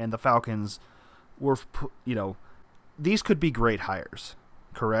and the Falcons were, these could be great hires,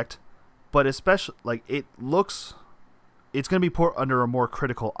 correct? But especially, like, it's going to be put under a more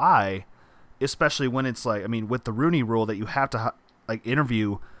critical eye, especially when it's like, I mean, with the Rooney Rule that you have to like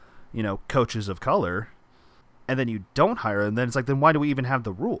interview, coaches of color, and then you don't hire them, then it's like, then why do we even have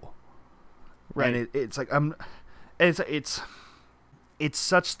the rule? Right. And it's like it's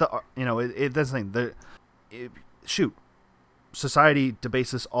such the that's the thing. Shoot, society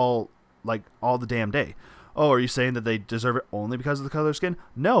debates this all the damn day. Oh, are you saying that they deserve it only because of the color of skin?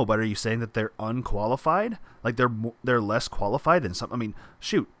 No, but are you saying that they're unqualified? Like they're less qualified than some? I mean,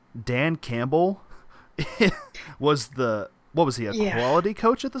 shoot, Dan Campbell was quality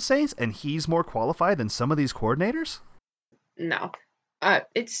coach at the Saints, and he's more qualified than some of these coordinators? No,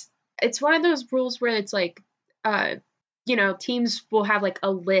 it's one of those rules where it's like, teams will have like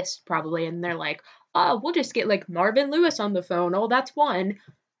a list probably, and they're like, oh, we'll just get like Marvin Lewis on the phone. Oh, that's one,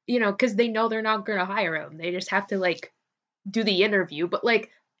 because they know they're not going to hire him. They just have to like do the interview. But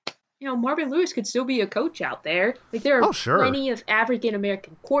like, Marvin Lewis could still be a coach out there. Like there are plenty of African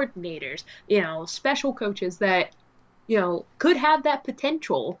American coordinators, special coaches that, could have that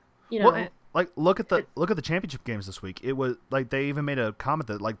potential, Well, like look at the championship games this week. It was like they even made a comment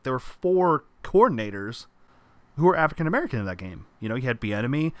that like there were 4 coordinators who were African American in that game. You had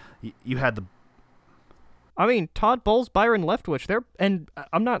Bieniemy, you had the. I mean, Todd Bowles, Byron Leftwich, and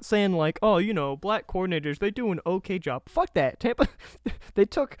I'm not saying like, oh, black coordinators, they do an okay job. Fuck that. Tampa, they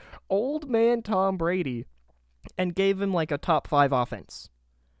took old man Tom Brady and gave him like a top 5 offense.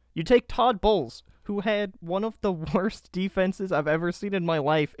 You take Todd Bowles, who had one of the worst defenses I've ever seen in my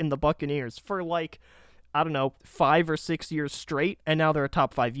life in the Buccaneers for like, I don't know, 5 or 6 years straight, and now they're a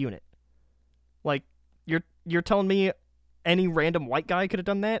top 5 unit. Like, you're telling me any random white guy could have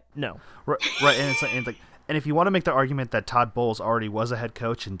done that? No. Right, and it's like, and if you want to make the argument that Todd Bowles already was a head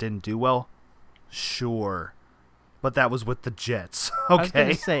coach and didn't do well, sure. but that was with the Jets. I was Okay.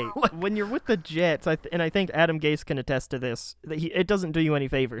 going to say, when you're with the Jets, and I think Adam Gase can attest to this, that it doesn't do you any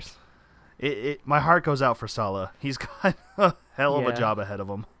favors. My heart goes out for Saleh. He's got a hell of a Yeah. job ahead of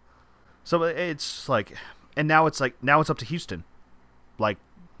him. So it's like, and now it's up to Houston. Like,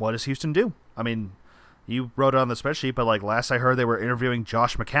 what does Houston do? I mean, you wrote it on the spreadsheet, but like last I heard, they were interviewing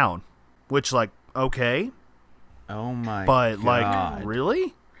Josh McCown, which like, okay, Oh my but god. like,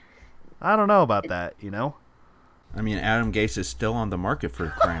 really? I don't know about that, you know? I mean, Adam Gase is still on the market for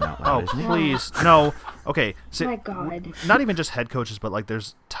crying out Oh, loud, isn't he? please. No. Okay. So, My God. Not even just head coaches, but like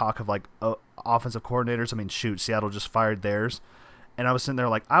there's talk of like offensive coordinators. I mean, shoot, Seattle just fired theirs. And I was sitting there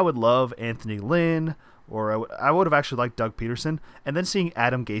like, I would love Anthony Lynn, or I would have actually liked Doug Peterson. And then seeing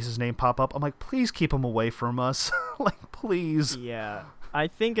Adam Gase's name pop up, I'm like, please keep him away from us. Like, please. Yeah. I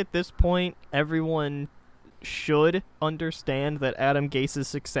think at this point, everyone should understand that Adam Gase's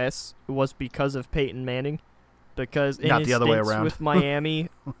success was because of Peyton Manning. Because in Not his the other way stints around. with Miami,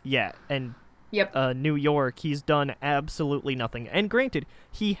 yeah, and Yep. New York, he's done absolutely nothing. And granted,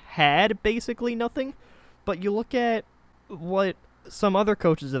 he had basically nothing, but you look at what some other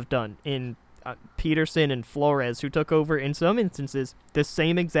coaches have done in Peterson and Flores, who took over, in some instances, the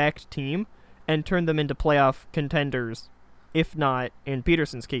same exact team and turned them into playoff contenders, if not, in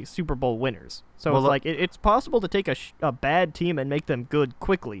Peterson's case, Super Bowl winners. So Well, it's like, it's possible to take a bad team and make them good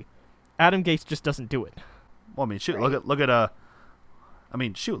quickly. Adam Gase just doesn't do it. Well, I mean, shoot, Right.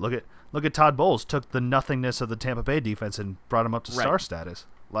 look at Todd Bowles took the nothingness of the Tampa Bay defense and brought him up to Right. star status.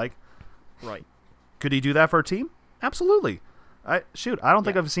 Like, Right. could he do that for a team? Absolutely. I don't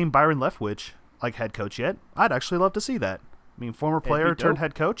think Yeah. I've seen Byron Leftwich like head coach yet. I'd actually love to see that. I mean, former player turned dope.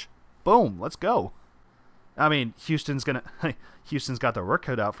 head coach. Boom, let's go. I mean, Houston's got their work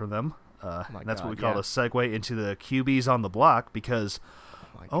cut out for them. my That's what we God, call yeah. a segue into the QBs on the block because,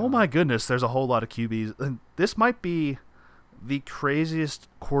 oh God. my goodness, there's a whole lot of QBs. And this might be the craziest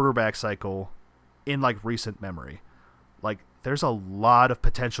quarterback cycle in like recent memory. Like, there's a lot of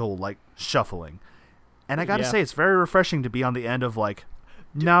potential like shuffling. And I gotta Yeah. say, it's very refreshing to be on the end of like,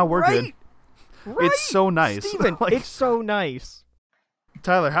 nah, we're good. Right. It's so nice. Steven, Like, it's so nice.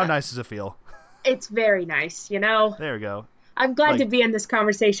 Tyler, how nice does it feel? It's very nice, you know? There we go. I'm glad Like- to be in this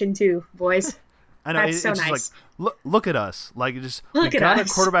conversation too, boys. I know That's it's so just nice. like look at us. Like just Look we at got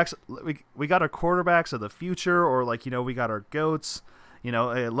us. our quarterbacks. We got our quarterbacks of the future, or like we got our goats.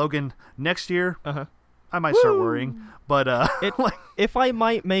 Logan next year. Uh-huh. I might start Woo! worrying, but It, like, if I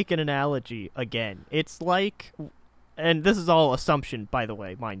might make an analogy again, it's like, and this is all assumption, by the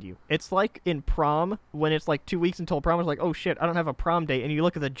way, mind you. It's like in prom, when it's like 2 weeks until prom, it's like, oh shit, I don't have a prom date, and you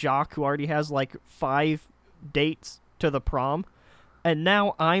look at the jock who already has like 5 dates to the prom, and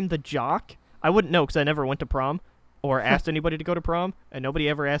now I'm the jock. I wouldn't know because I never went to prom or asked anybody to go to prom, and nobody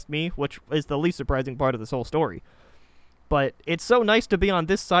ever asked me, which is the least surprising part of this whole story. But it's so nice to be on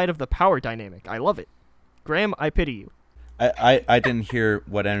this side of the power dynamic. I love it. Graham, I pity you. I didn't hear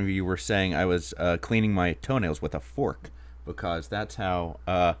what any of you were saying. I was cleaning my toenails with a fork because that's how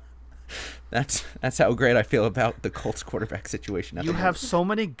that's how great I feel about the Colts quarterback situation. At you the have so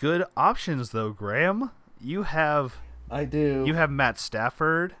many good options, though, Graham. You have I do. you have Matt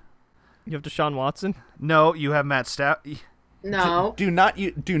Stafford. You have Deshaun Watson? No, you have Matt Stafford. No. Do not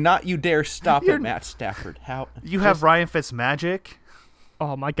you dare stop You're- at Matt Stafford. How You have Ryan Fitzmagic.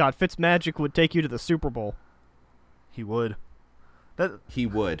 Oh my god, Fitzmagic would take you to the Super Bowl. He would. That he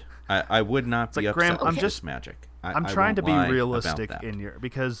would. I would not be like, upset Graham, with I'm this just- magic. I'm I trying to won't be lie about realistic that. in your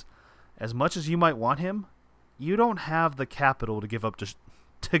because as much as you might want him, you don't have the capital to give up to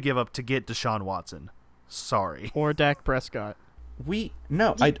get Deshaun Watson. Sorry. Or Dak Prescott.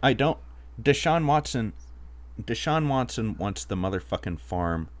 I don't. Deshaun Watson wants the motherfucking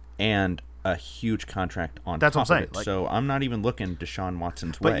farm and a huge contract on That's what top I'm of it. saying, So I'm not even looking Deshaun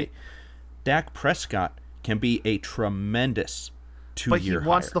Watson's But way. Dak Prescott can be a tremendous But he two-year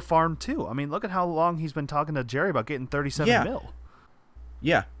wants hire. the farm too. I mean, look at how long he's been talking to Jerry about getting 37 mil.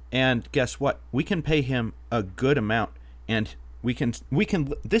 Yeah, and guess what? We can pay him a good amount, and we can.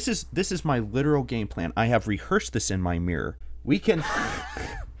 This is my literal game plan. I have rehearsed this in my mirror. We can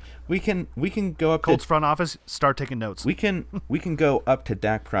go up Colts to front office, start taking notes. we can go up to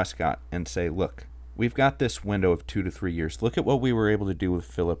Dak Prescott and say, look, we've got this window of 2 to 3 years. Look at what we were able to do with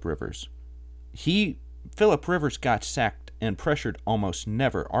Phillip Rivers. Phillip Rivers got sacked and pressured almost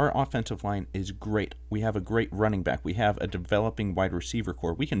never. Our offensive line is great. We have a great running back. We have a developing wide receiver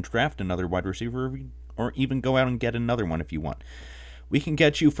core. We can draft another wide receiver or even go out and get another one if you want. We can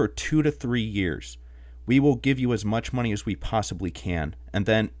get you for 2 to 3 years. We will give you as much money as we possibly can. And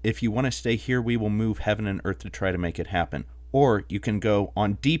then if you want to stay here, we will move heaven and earth to try to make it happen. Or you can go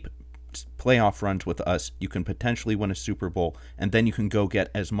on deep playoff runs with us, you can potentially win a Super Bowl, and then you can go get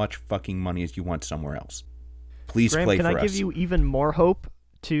as much fucking money as you want somewhere else. Please Graham, play for us. can I give you even more hope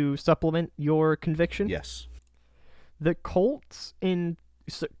to supplement your conviction? Yes. The Colts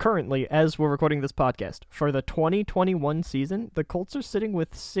currently, as we're recording this podcast, for the 2021 season, the Colts are sitting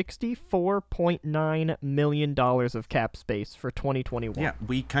with $64.9 million of cap space for 2021. Yeah,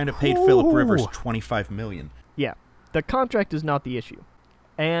 we kind of paid Phillip Rivers $25 million. Yeah, the contract is not the issue.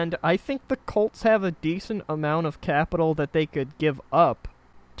 And I think the Colts have a decent amount of capital that they could give up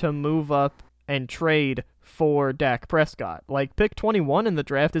to move up and trade for Dak Prescott. Like, pick 21 in the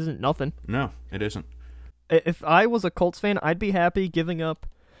draft isn't nothing. No, it isn't. If I was a Colts fan, I'd be happy giving up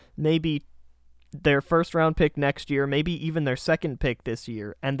maybe their first-round pick next year, maybe even their second pick this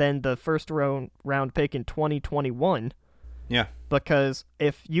year, and then the first-round pick in 2021. Yeah. Because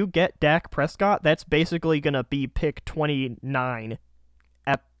if you get Dak Prescott, that's basically going to be pick 29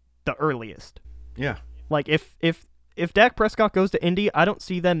 at the earliest. Yeah. Like, if Dak Prescott goes to Indy, I don't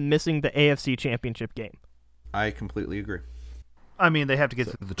see them missing the AFC Championship game. I completely agree. I mean, they have to get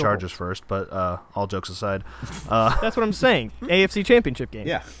through the Chargers first, but all jokes aside. That's what I'm saying. AFC Championship game.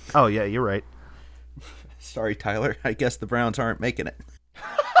 Yeah. Oh, yeah, you're right. Sorry, Tyler. I guess the Browns aren't making it.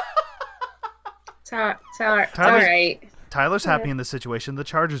 It's all right. Tyler's happy in this situation. The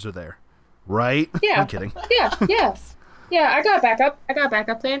Chargers are there. Right? Yeah. I'm kidding. Yeah. I got a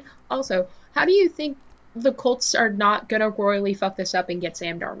backup plan. Also, how do you think the Colts are not going to royally fuck this up and get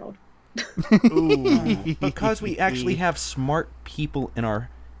Sam Darnold? Because we actually have smart people in our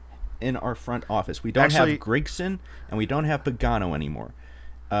front office. We don't have Grigson and we don't have Pagano anymore.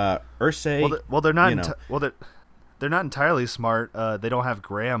 Irsay. Well, they're not. They're not entirely smart. They don't have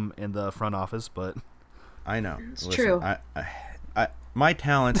Graham in the front office, but I know. It's true. My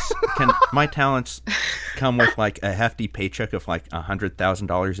talents come with like a hefty paycheck of like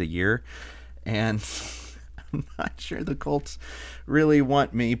 $100,000 a year, and I'm not sure the Colts really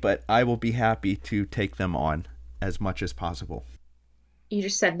want me, but I will be happy to take them on as much as possible. You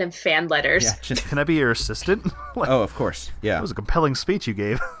just send them fan letters. Yeah, can I be your assistant? Oh, of course. Yeah. That was a compelling speech you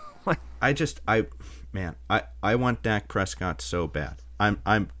gave. I want Dak Prescott so bad.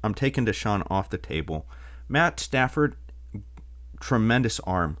 I'm taking Deshaun off the table. Matt Stafford, tremendous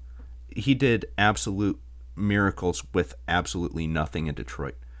arm. He did absolute miracles with absolutely nothing in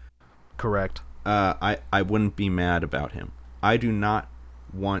Detroit. Correct. I wouldn't be mad about him. I do not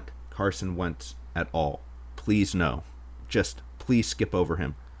want Carson Wentz at all. Please no. Just please skip over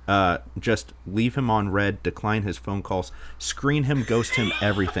him. Just leave him on red, decline his phone calls, screen him, ghost him,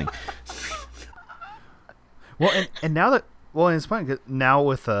 everything. Well, and now that it's funny 'cause now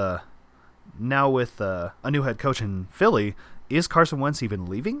with a new head coach in Philly, is Carson Wentz even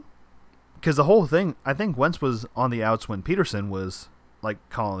leaving? Because the whole thing, I think Wentz was on the outs when Peterson was like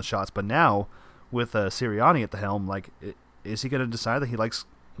calling the shots, but now with Sirianni at the helm, like, is he going to decide that he likes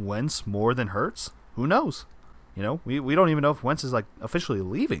Wentz more than Hurts? Who knows? You know, we don't even know if Wentz is like officially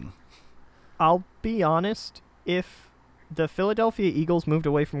leaving. I'll be honest, if the Philadelphia Eagles moved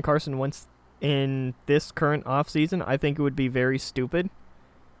away from Carson Wentz in this current offseason, I think it would be very stupid.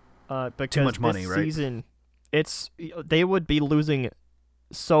 Because too much money, this right? Season, they would be losing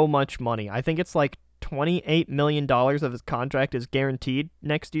so much money. I think it's like $28 million of his contract is guaranteed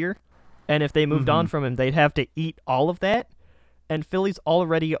next year. And if they moved on from him, they'd have to eat all of that. And Philly's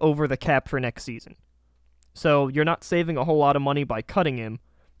already over the cap for next season. So you're not saving a whole lot of money by cutting him.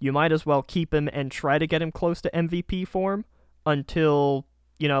 You might as well keep him and try to get him close to MVP form until,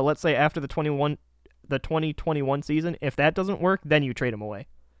 let's say after the 2021 season. If that doesn't work, then you trade him away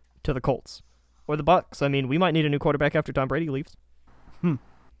to the Colts or the Bucks. I mean, we might need a new quarterback after Tom Brady leaves.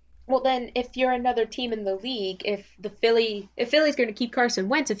 Well, then, if you're another team in the league, if Philly's going to keep Carson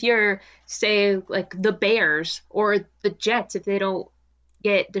Wentz, if you're, say, like the Bears or the Jets, if they don't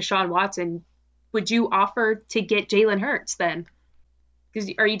get Deshaun Watson, would you offer to get Jalen Hurts then?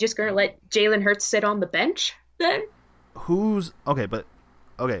 Because are you just going to let Jalen Hurts sit on the bench then?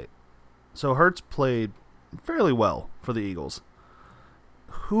 Okay. So Hurts played fairly well for the Eagles.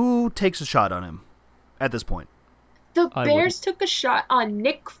 Who takes a shot on him at this point? The Bears took a shot on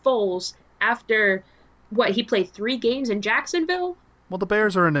Nick Foles after, he played 3 games in Jacksonville? Well, the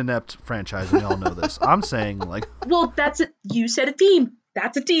Bears are an inept franchise, and we all know this. I'm saying, like... Well, you said a team.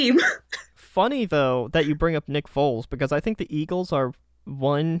 That's a team. Funny, though, that you bring up Nick Foles, because I think the Eagles are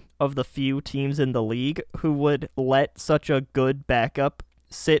one of the few teams in the league who would let such a good backup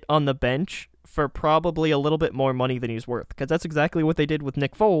sit on the bench for probably a little bit more money than he's worth, because that's exactly what they did with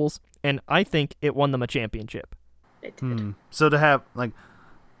Nick Foles, and I think it won them a championship. It did. So to have, like,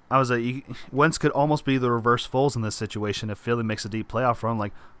 I was like, Wentz could almost be the reverse Foles in this situation if Philly makes a deep playoff run.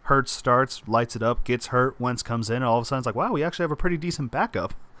 Like, Hurts starts, lights it up, gets hurt, Wentz comes in, and all of a sudden it's like, wow, we actually have a pretty decent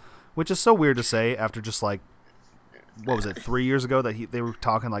backup. Which is so weird to say after just like, what was it, 3 years ago that they were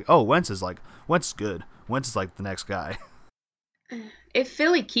talking like, oh, Wentz is good. Wentz is like the next guy. If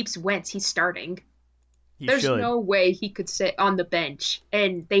Philly keeps Wentz, he's starting. There's should. no way he could sit on the bench,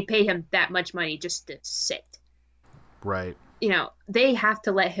 and they pay him that much money just to sit. Right. You know, they have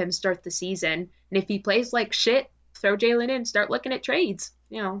to let him start the season. And if he plays like shit, throw Jalen in, start looking at trades.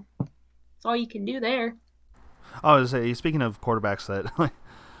 You know, that's all you can do there. I was say, speaking of quarterbacks that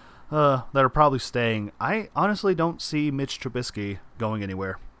that are probably staying, I honestly don't see Mitch Trubisky going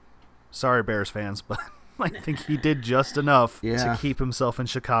anywhere. Sorry, Bears fans, but I think he did just enough to keep himself in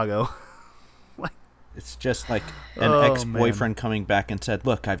Chicago. It's just like an ex-boyfriend coming back and said,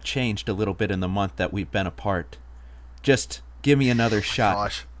 look, I've changed a little bit in the month that we've been apart. Just give me another shot.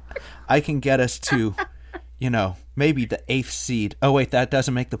 Gosh. I can get us to, maybe the 8th seed. Oh, wait, that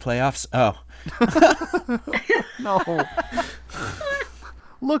doesn't make the playoffs? Oh. No.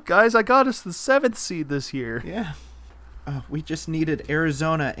 Look, guys, I got us the 7th seed this year. Yeah. We just needed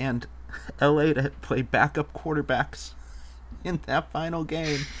Arizona and LA to play backup quarterbacks in that final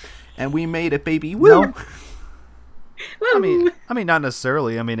game. And we made it, baby. Woo! No. I mean, not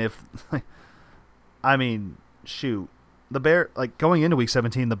necessarily. I mean, shoot. The Bear, going into week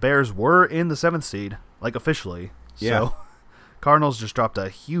 17, the Bears were in the 7th seed, officially. Yeah. So, Cardinals just dropped a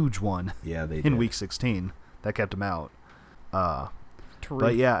huge one. Yeah, they in did. week 16 that kept them out.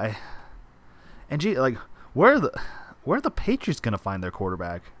 But yeah, where are the Patriots going to find their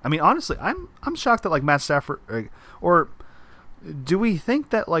quarterback? I mean, honestly, I'm shocked that Matt Stafford or do we think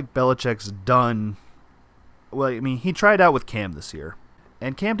that Belichick's done? Well, I mean, he tried out with Cam this year,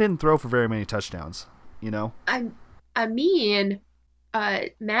 and Cam didn't throw for very many touchdowns. I mean,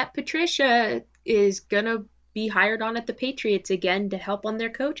 Matt Patricia is gonna be hired on at the Patriots again to help on their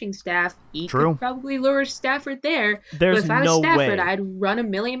coaching staff. He True. could probably lure Stafford there. There's but if I was no Stafford, way. I'd run a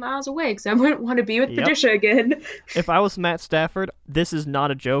million miles away because I wouldn't want to be with Yep. Patricia again. If I was Matt Stafford, this is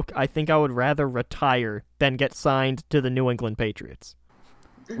not a joke. I think I would rather retire than get signed to the New England Patriots.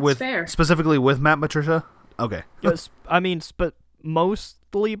 That's fair. Specifically with Matt Patricia. Okay. Yes, I mean,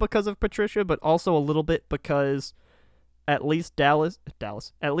 mostly because of Patricia, but also a little bit because at least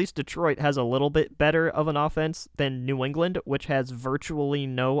at least Detroit has a little bit better of an offense than New England, which has virtually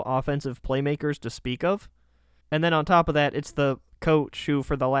no offensive playmakers to speak of. And then on top of that, it's the coach who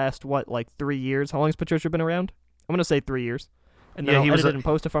for the last, 3 years, how long has Patricia been around? I'm going to say 3 years. And then I'll edit it and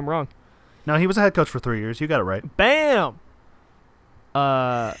post if I'm wrong. No, he was a head coach for 3 years. You got it right. Bam!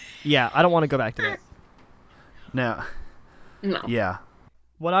 Yeah, I don't want to go back to that. Now, No. yeah.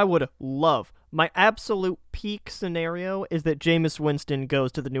 What I would love, my absolute peak scenario is that Jameis Winston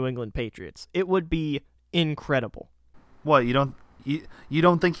goes to the New England Patriots. It would be incredible. What, you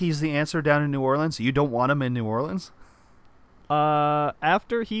don't think he's the answer down in New Orleans? You don't want him in New Orleans?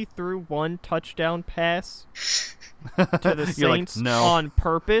 After he threw one touchdown pass to the Saints no. on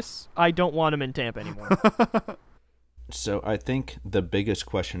purpose, I don't want him in Tampa anymore. So I think the biggest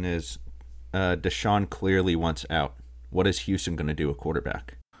question is, Deshaun clearly wants out. What is Houston going to do at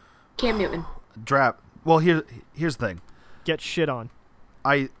quarterback? Cam Newton. Draft. Well, here's the thing. Get shit on.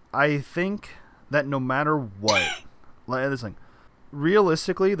 I think that no matter what, this thing,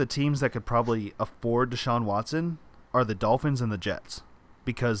 realistically, the teams that could probably afford Deshaun Watson are the Dolphins and the Jets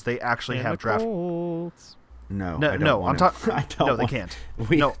because they actually And have the draft. Colts. No, No, I don't no, want I'm him. talking. I don't No, they want- can't.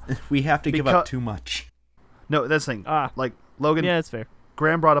 We, No, we have to give up Because- too much. No, that's the thing. Logan, Yeah, that's fair.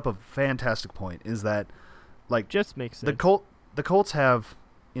 Graham brought up a fantastic point. Is that Just makes sense. the Colts have,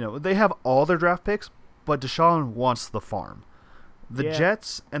 they have all their draft picks, but Deshaun wants the farm. The Yeah.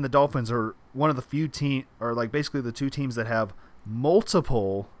 Jets and the Dolphins are one of the few basically the two teams that have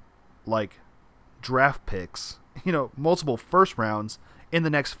multiple, draft picks, multiple first rounds in the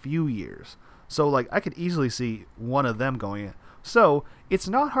next few years. So, I could easily see one of them going. So, it's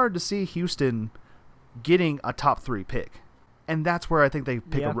not hard to see Houston getting a top 3 pick. And that's where I think they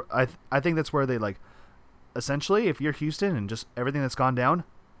pick I think that's where they, essentially, if you're Houston and just everything that's gone down,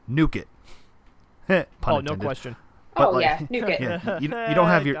 nuke it. Pun no intended. question. But, Nuke it. Yeah, you don't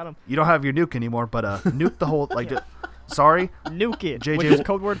have Got 'em. your nuke anymore, but nuke the whole sorry, Nuke it, JJ which is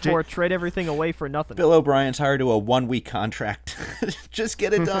code word for trade everything away for nothing. Bill O'Brien's hired to a 1-week contract. Just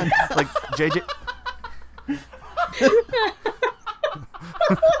get it done. JJ.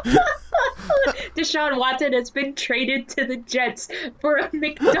 Deshaun Watson has been traded to the Jets for a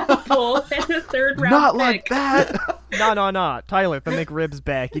McDouble and a third-round Not pick. like that. No. Tyler, the McRib's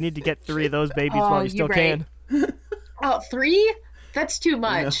back. You need to get 3 of those babies while you still you're right. can. Oh, 3? That's too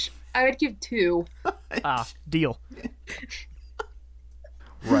much. I would give 2. Deal.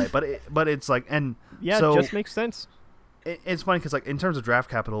 Right, but it's like, and Yeah, so it just makes sense. it's funny because like in terms of draft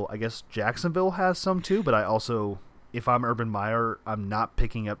capital, I guess Jacksonville has some too. But I also, if I'm Urban Meyer, I'm not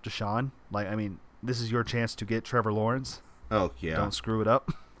picking up Deshaun. Like, I mean, this is your chance to get Trevor Lawrence. Oh yeah. Don't screw it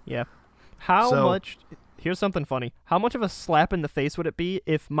up. Yeah. How So- much... Here's something funny. How much of a slap in the face would it be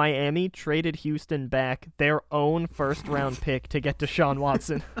if Miami traded Houston back their own first-round pick to get Deshaun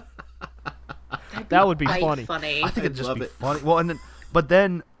Watson? That would be Quite funny. I think it'd just love be it. funny. Well, but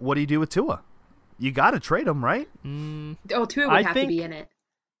then what do you do with Tua? You got to trade him, right? Oh, Tua would I have think- to be in it.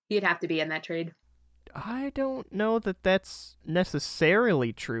 He'd have to be in that trade. I don't know that that's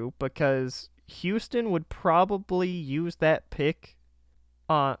necessarily true because Houston would probably use that pick.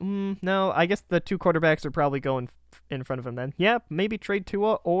 No, I guess the 2 quarterbacks are probably going in front of him then. Yeah, maybe trade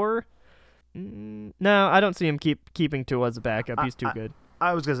Tua or... no, I don't see him keeping Tua as a backup. He's too good.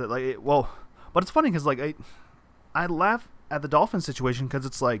 I was gonna say like, but it's funny because like I laugh at the Dolphins situation because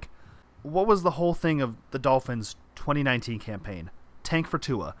it's like, what was the whole thing of the Dolphins 2019 campaign? Tank for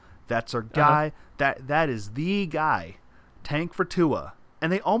Tua. That's our guy. That is the guy. Tank for Tua, and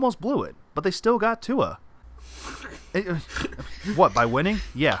they almost blew it, but they still got Tua. What, by winning?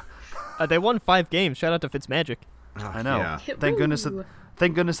 Yeah, They won 5 games. Shout out to Fitzmagic. I know. Yeah. Thank goodness Woo.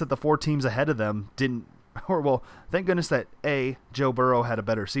 that the 4 teams ahead of them didn't. Or well, thank goodness that A, Joe Burrow had a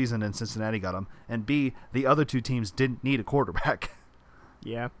better season and Cincinnati got him, and B, the other 2 teams didn't need a quarterback.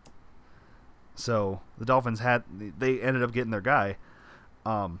 Yeah. So the Dolphins they ended up getting their guy.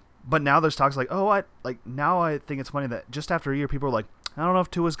 But now there's talks like, now I think it's funny that just after a year, people are like, I don't know if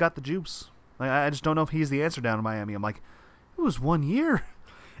Tua's got the juice. Like, I just don't know if he's the answer down in Miami. I'm like, it was 1 year.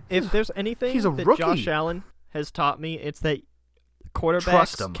 If there's anything He's a that rookie. Josh Allen has taught me, it's that Trust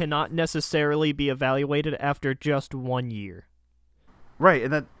quarterbacks him. cannot necessarily be evaluated after just 1 year. Right,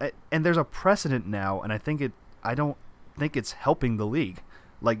 and there's a precedent now, and I don't think it's helping the league.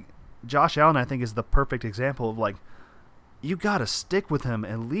 Like, Josh Allen, I think, is the perfect example of like, you got to stick with him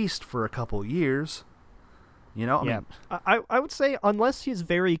at least for a couple years. You know, I mean, I would say unless he's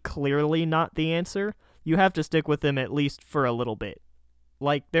very clearly not the answer, you have to stick with him at least for a little bit.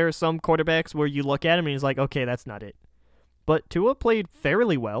 Like, there are some quarterbacks where you look at him and he's like, okay, that's not it. But Tua played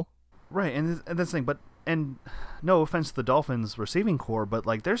fairly well. right, and that's the thing. And no offense to the Dolphins receiving core, but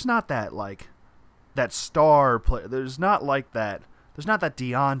like, there's not that like that star player. There's not like that. There's not that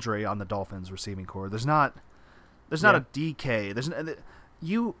DeAndre on the Dolphins receiving core. There's not a DK.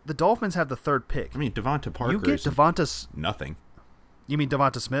 The Dolphins have the 3rd pick. I mean, Devonta Parker. You get is Devonta. nothing. You mean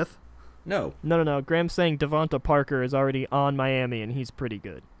Devonta Smith? No. No. Graham's saying Devonta Parker is already on Miami and he's pretty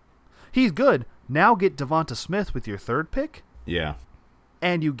good. He's good. Now get Devonta Smith with your 3rd pick, Yeah.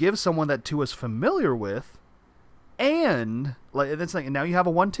 and you give someone that Tua's familiar with, and like that's like now you have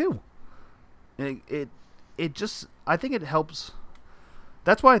a 1-2. It just, I think it helps.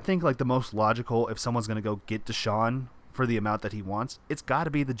 That's why I think like the most logical, if someone's gonna go get Deshaun for the amount that he wants, it's got to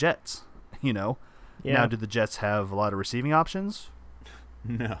be the Jets. You know. Yeah. Now, do the Jets have a lot of receiving options?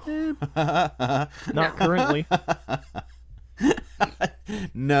 No. Not currently.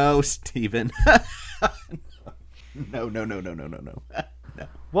 No, Steven. No.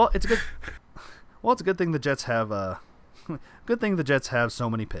 Well, it's a good thing the Jets have good thing the Jets have so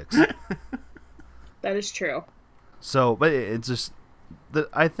many picks. That is true. So, but it's just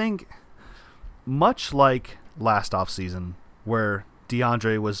I think much like last offseason where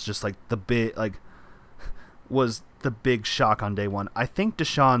DeAndre was just like was the big shock on day one. I think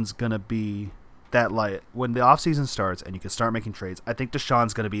Deshaun's going to be that, like, when the offseason starts and you can start making trades, I think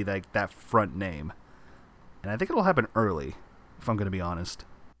Deshaun's going to be like that front name. And I think it'll happen early, if I'm going to be honest.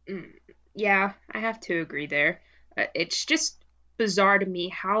 Yeah, I have to agree there. It's just bizarre to me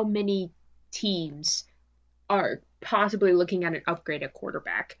how many teams are possibly looking at an upgrade at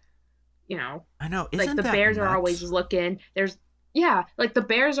quarterback. You know, I know. like Isn't the that Bears are nuts? always looking. Like the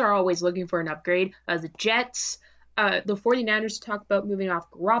Bears are always looking for an upgrade. The Jets, the 49ers talk about moving off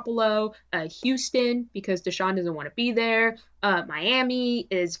Garoppolo. Houston, because Deshaun doesn't want to be there. Miami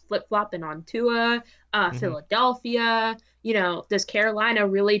is flip-flopping on Tua. Philadelphia, does Carolina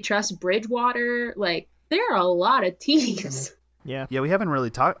really trust Bridgewater? Like, there are a lot of teams. Yeah. Yeah, we haven't really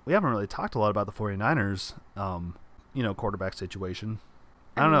talked a lot about the 49ers quarterback situation.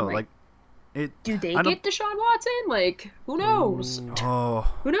 I don't know, like it. Do they I don't- get Deshaun Watson? Like, who knows? Oh,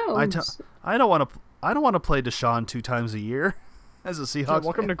 Who knows? I don't want to play Deshaun 2 times a year as a Seahawks.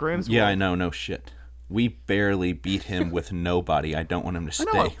 Welcome fan. to Graham's Yeah, world. I know. No shit. We barely beat him with nobody. I don't want him to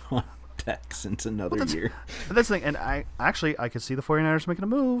know. stay on Texans another year. But that's the thing, and I could see the 49ers making a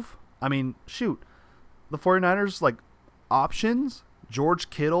move. I mean, shoot, the 49ers, like, options, George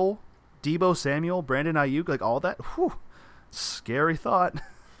Kittle, Debo Samuel, Brandon Ayuk, like all that. Whew, scary thought.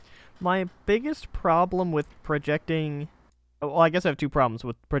 My biggest problem with projecting... Well, I guess I have two problems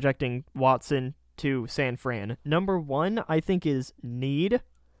with projecting Watson to San Fran. Number one, I think, is need.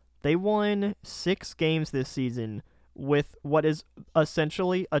 They won 6 games this season with what is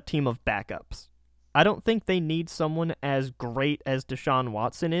essentially a team of backups. I don't think they need someone as great as Deshaun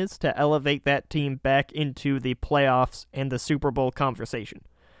Watson is to elevate that team back into the playoffs and the Super Bowl conversation.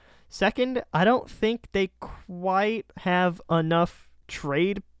 Second, I don't think they quite have enough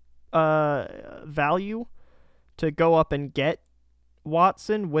trade value to go up and get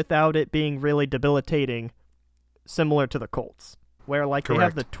Watson without it being really debilitating, similar to the Colts, where they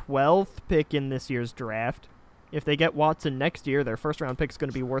have the 12th pick in this year's draft. If they get Watson next year, their first-round pick is going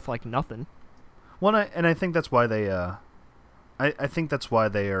to be worth nothing. Well, I think that's why they, I think that's why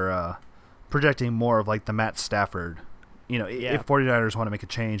they are projecting more of the Matt Stafford. If 49ers want to make a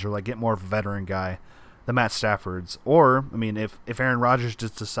change or get more of a veteran guy, the Matt Staffords. Or, if Aaron Rodgers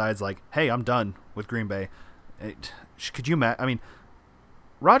just decides hey, I'm done with Green Bay. Could you imagine?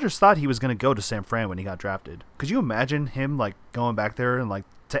 Rodgers thought he was going to go to San Fran when he got drafted. Could you imagine him going back there and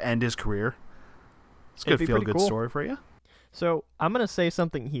to end his career? It's going to feel a good story for you. So I'm going to say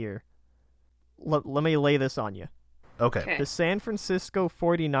something here. Let me lay this on you. Okay. The San Francisco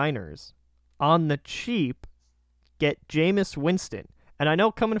 49ers, on the cheap, get Jameis Winston. And I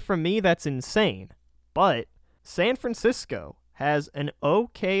know coming from me, that's insane. But San Francisco has an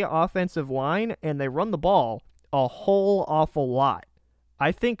okay offensive line, and they run the ball a whole awful lot.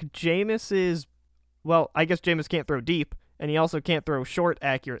 I think Jameis is... Well, I guess Jameis can't throw deep, and he also can't throw short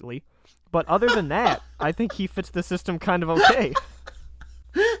accurately. But other than that, I think he fits the system kind of okay.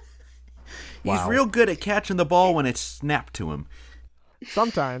 He's real good at catching the ball when it's snapped to him.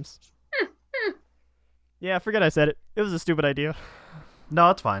 Sometimes. Yeah, forget I said it. It was a stupid idea.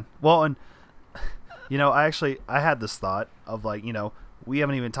 No, it's fine. Well, and I had this thought of we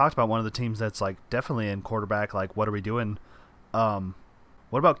haven't even talked about one of the teams that's definitely in quarterback. What are we doing?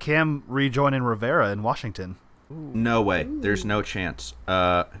 What about Cam rejoining Rivera in Washington? No way. There's no chance.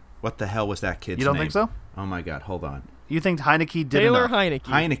 What the hell was that kid's name? You don't think so? Oh my God, hold on. You think Heineke did Taylor enough?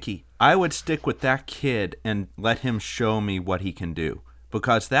 Heineke. I would stick with that kid and let him show me what he can do,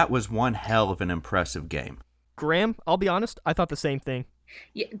 because that was one hell of an impressive game. Graham, I'll be honest, I thought the same thing.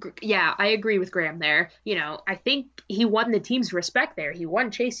 Yeah, I agree with Graham there. I think he won the team's respect there. He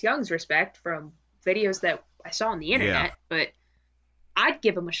won Chase Young's respect from videos that I saw on the internet, but I'd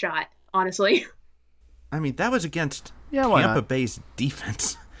give him a shot, honestly. That was against why Tampa not? Bay's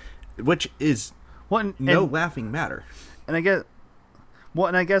defense, which is no laughing matter. And I guess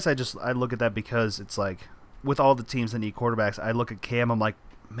I look at that because it's with all the teams that need quarterbacks, I look at Cam, I'm like,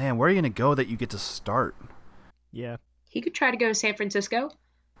 man, where are you going to go that you get to start? Yeah. He could try to go to San Francisco.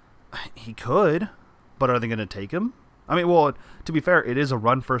 He could, but are they going to take him? Well, to be fair, it is a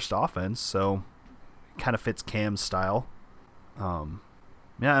run-first offense, so it kind of fits Cam's style.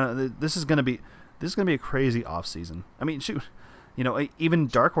 This is going to be a crazy offseason. Shoot, even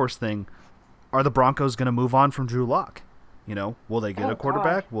dark horse thing, are the Broncos going to move on from Drew Lock? Will they get a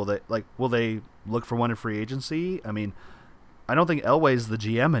quarterback? God. Will they look for one in free agency? I don't think Elway's the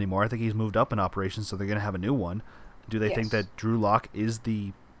GM anymore. I think he's moved up in operations, so they're going to have a new one. Do they think that Drew Lock is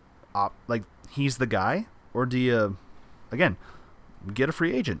he's the guy? Or do you, again, get a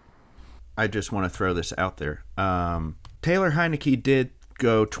free agent? I just want to throw this out there. Taylor Heineke did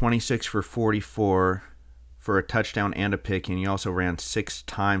go 26 for 44 for a touchdown and a pick, and he also ran 6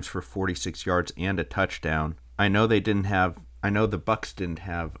 times for 46 yards and a touchdown. I know the Bucs didn't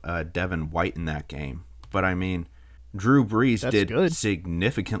have Devin White in that game, but Drew Brees did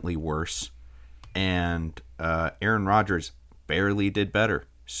significantly worse, and Aaron Rodgers barely did better.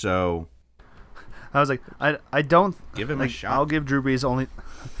 So I was like, I don't give him a shot. I'll give Drew Brees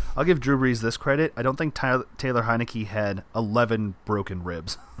this credit. I don't think Taylor Heineke had 11 broken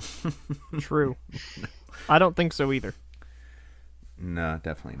ribs. True. I don't think so either. No,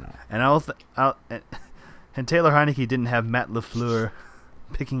 definitely not. And Taylor Heineke didn't have Matt LaFleur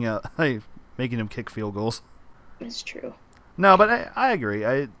making him kick field goals. It's true. No, but I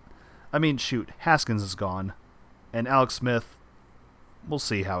agree. Shoot, Haskins is gone, and Alex Smith, we'll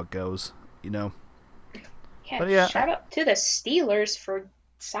see how it goes, Yeah, but yeah, shout out to the Steelers for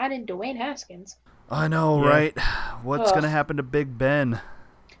signing Dwayne Haskins. I know, right? What's going to happen to Big Ben?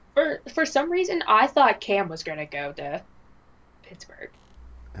 For some reason, I thought Cam was going to go to Pittsburgh.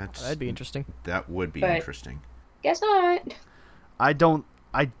 That'd be interesting. That would be interesting. Guess not. I don't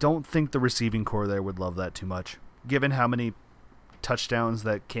think the receiving core there would love that too much. Given how many touchdowns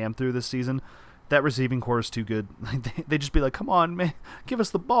that Cam threw this season, that receiving core is too good. They just be like, come on, man, give us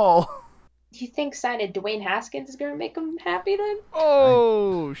the ball. Do you think signing Dwayne Haskins is going to make him happy then?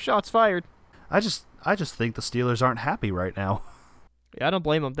 Oh, shots fired. I just think the Steelers aren't happy right now. Yeah, I don't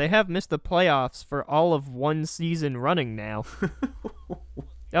blame them. They have missed the playoffs for all of one season running now.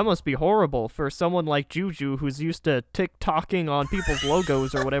 That must be horrible for someone like Juju, who's used to TikToking on people's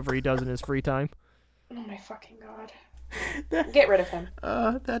logos or whatever he does in his free time. Oh my fucking god. Get rid of him.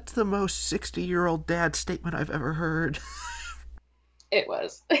 That's the most 60-year-old dad statement I've ever heard. It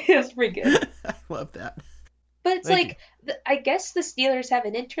was. It was pretty good. I love that. But it's like, I guess the Steelers have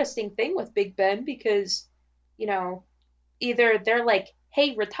an interesting thing with Big Ben because, either they're like,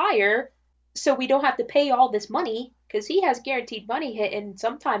 hey, retire so we don't have to pay all this money because he has guaranteed money hitting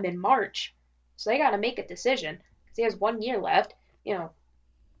sometime in March. So they got to make a decision because he has 1 year left.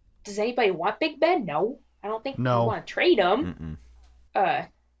 Does anybody want Big Ben? No. I don't think they want to trade him. But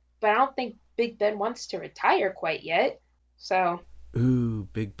I don't think Big Ben wants to retire quite yet. So. Ooh,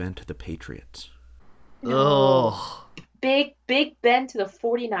 Big Ben to the Patriots. No. Ugh. Big Ben to the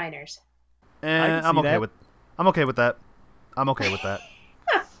 49ers. I'm okay with that. I'm okay with that.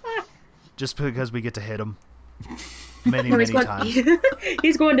 Just because we get to hit him many times.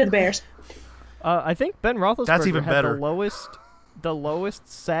 He's going to the Bears. I think Ben Roethlisberger That's even had better. the lowest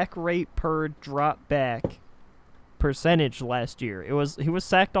sack rate per drop back percentage last year. He was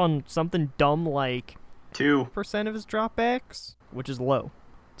sacked on something dumb like 2% of his dropbacks, which is low.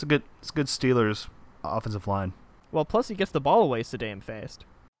 It's a good Steelers offensive line. Well, plus he gets the ball away so damn fast.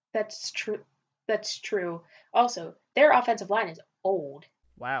 That's true. Also, their offensive line is old.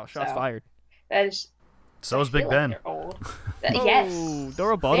 Wow, shots fired. That is. So is Big Ben. They're old. Yes.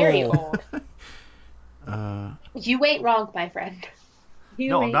 They're a butthole. Very old. You ain't wrong, my friend.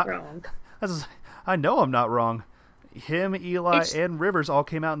 I'm not wrong. I know I'm not wrong. Him, Eli, and Rivers all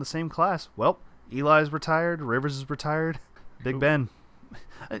came out in the same class. Well, Eli's retired. Rivers is retired. Big Ben.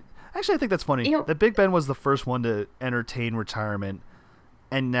 Actually, I think that's funny. That Big Ben was the first one to entertain retirement,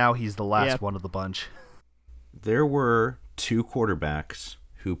 and now he's the last one of the bunch. There were 2 quarterbacks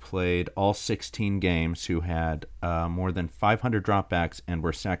who played all 16 games who had more than 500 dropbacks and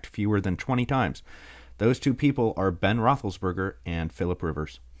were sacked fewer than 20 times. Those 2 people are Ben Roethlisberger and Phillip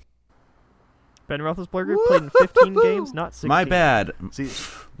Rivers. Ben Roethlisberger played in 15 games, not 16. My bad. See,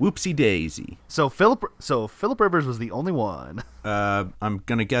 whoopsie daisy. So Phillip Rivers was the only one. I'm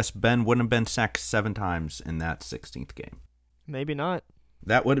gonna guess Ben wouldn't have been sacked 7 times in that 16th game. Maybe not.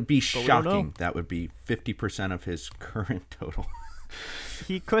 That would be shocking. That would be 50% of his current total.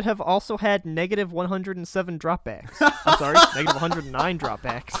 He could have also had negative 107 dropbacks. I'm sorry, negative 109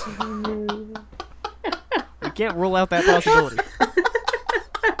 dropbacks. We can't rule out that possibility.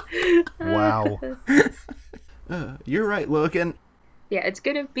 Wow. You're right, Logan. Yeah, it's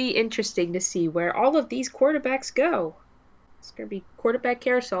going to be interesting to see where all of these quarterbacks go. It's going to be quarterback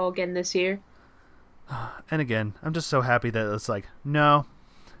carousel again this year. And again, I'm just so happy that it's like, no,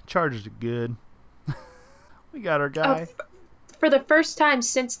 Chargers are good. We got our guy. For the first time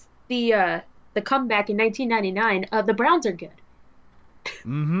since the comeback in 1999, the Browns are good.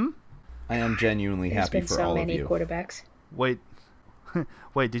 Mm-hmm. I am genuinely happy for all of you. There's been so many quarterbacks.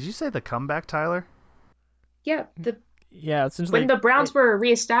 Wait, did you say the comeback, Tyler? Yeah, since the Browns were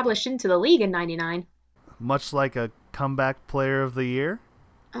reestablished into the league in 99. Much like a comeback player of the year?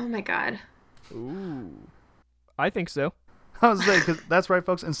 Oh my god. Ooh. I think so. I was saying, because that's right,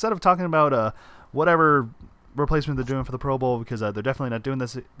 folks. Instead of talking about whatever replacement they're doing for the Pro Bowl, because they're definitely not doing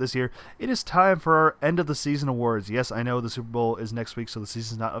this year, it is time for our end of the season awards. Yes, I know the Super Bowl is next week, so the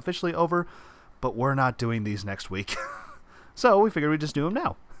season's not officially over, but we're not doing these next week. So we figured we'd just do them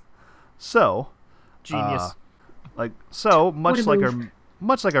now. So, genius. Much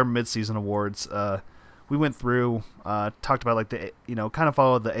like our mid-season awards, we went through, talked about kind of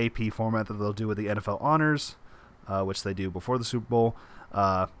followed the AP format that they'll do with the NFL honors, which they do before the Super Bowl.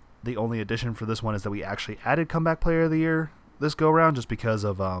 The only addition for this one is that we actually added comeback player of the year this go around, just because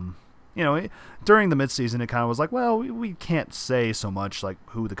of during the midseason it kind of was like, well, we can't say so much like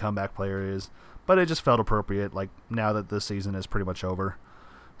who the comeback player is. But it just felt appropriate, like, now that the season is pretty much over.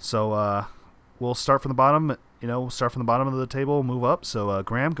 So, we'll start from the bottom, start from the bottom of the table, move up. So,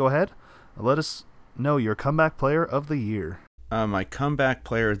 Graham, go ahead. Let us know your comeback player of the year. My comeback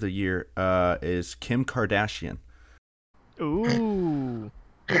player of the year is Kim Kardashian. Ooh.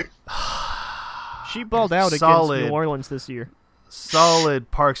 She balled out against New Orleans this year.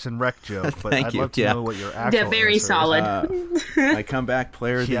 Solid Parks and Rec joke, but I'd love to know what your actual very answer solid. is. My comeback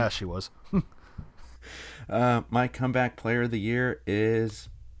player of the Yeah, she was. My comeback player of the year is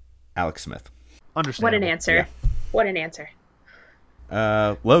Alex Smith. Understandable. What an answer. Yeah. What an answer.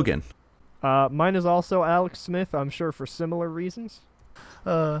 Logan. Mine is also Alex Smith, I'm sure for similar reasons.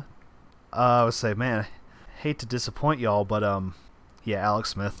 I would say, man, I hate to disappoint y'all, but yeah, Alex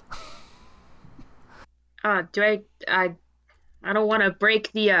Smith. I don't want to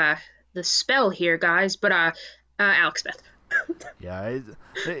break the spell here, guys, but Alex Smith. Yeah,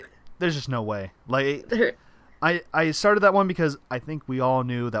 there's just no way. Like, I started that one because I think we all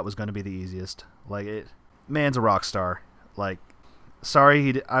knew that was going to be the easiest. Like, man's a rock star. Like,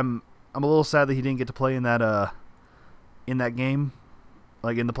 sorry, I'm a little sad that he didn't get to play in that game,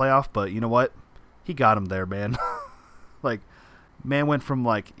 like in the playoff. But you know what? He got him there, man. Like, man went from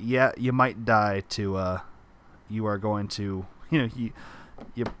like, yeah, you might die to you are going to, you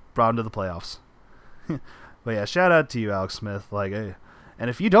brought him to the playoffs. But yeah, shout out to you, Alex Smith. Like, and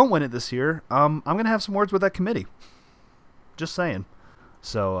if you don't win it this year, I'm gonna have some words with that committee. Just saying.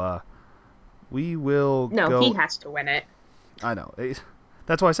 So we will. No, go... he has to win it. I know.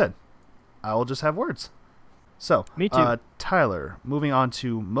 That's why I said I will just have words. So, me too. Tyler, moving on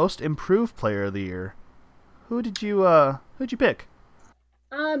to most improved player of the year. Who'd you pick?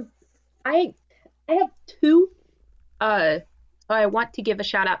 I have two. I want to give a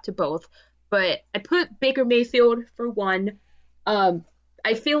shout out to both, but I put Baker Mayfield for one. I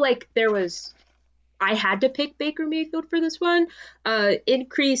feel like I had to pick Baker Mayfield for this one.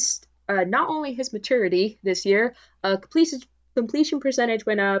 Increased not only his maturity this year, completion percentage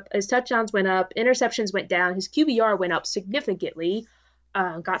went up, his touchdowns went up, interceptions went down, his QBR went up significantly,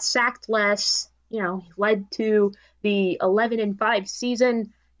 got sacked less, led to the 11-5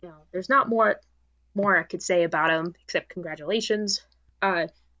 season. There's not more I could say about him except congratulations.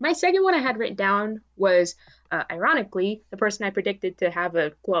 My second one I had written down was, ironically, the person I predicted to have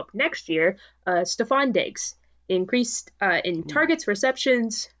a go up next year, Stephon Diggs. Increased in targets,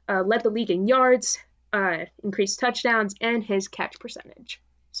 receptions, led the league in yards, increased touchdowns, and his catch percentage.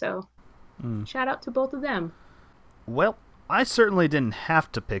 So, shout out to both of them. Well, I certainly didn't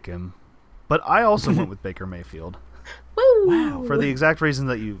have to pick him, but I also went with Baker Mayfield. Woo! Wow. For the exact reason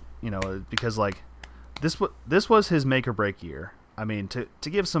that because like this was his make or break year. I mean, to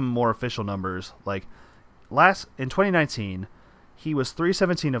give some more official numbers, like in 2019, he was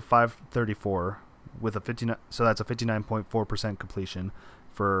 317 of 534 with a 59, so that's a 59.4% completion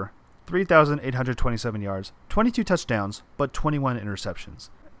for 3,827 yards, 22 touchdowns, but 21 interceptions.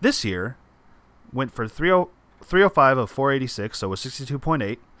 This year went for 305 of 486, so a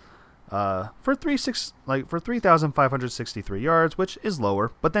 62.8. For 3,563 yards, which is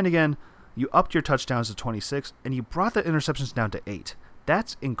lower, but then again, you upped your touchdowns to 26, and you brought the interceptions down to 8.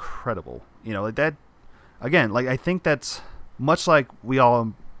 That's incredible. Like that. Again, like I think that's much like we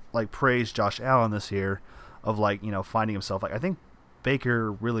all praised Josh Allen this year, of finding himself. Like I think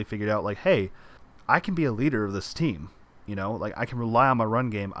Baker really figured out hey, I can be a leader of this team. I can rely on my run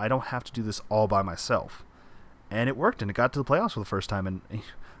game. I don't have to do this all by myself, and it worked, and it got to the playoffs for the first time, and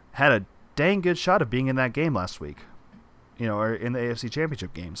had a dang good shot of being in that game last week, or in the AFC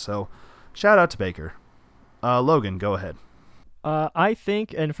Championship game. So, shout out to Baker. Logan, go ahead. I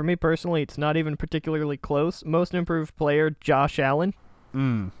think, and for me personally, it's not even particularly close. Most improved player, Josh Allen.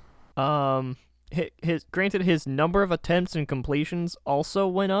 Granted, his number of attempts and completions also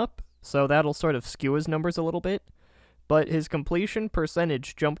went up, so that'll sort of skew his numbers a little bit. But his completion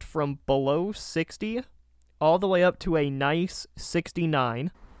percentage jumped from below 60 all the way up to a nice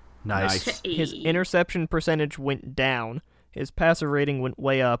 69. Nice. His interception percentage went down. His passer rating went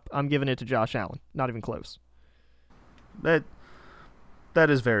way up. I'm giving it to Josh Allen. Not even close. That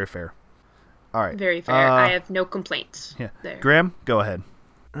is very fair. All right. Very fair. I have no complaints. Yeah. There. Graham, go ahead.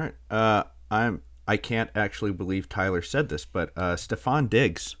 All right. I can't actually believe Tyler said this, but Stephon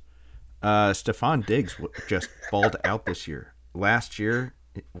Diggs. Stephon Diggs just balled out this year.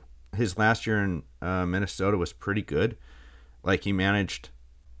 His last year in Minnesota was pretty good. Like, he managed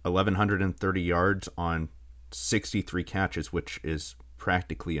 1,130 yards on 63 catches, which is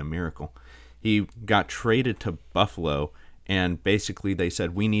practically a miracle. He got traded to Buffalo, and basically they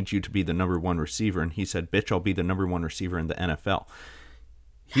said, we need you to be the number one receiver. And he said, bitch, I'll be the number one receiver in the NFL.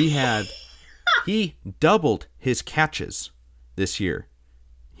 He doubled his catches this year.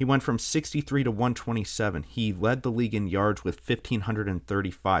 He went from 63 to 127. He led the league in yards with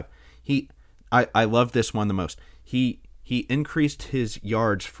 1,535. I love this one the most. He increased his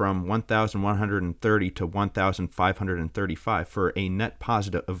yards from 1,130 to 1,535 for a net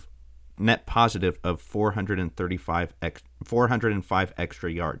positive of 405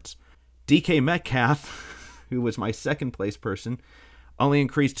 extra yards. DK Metcalf, who was my second place person, only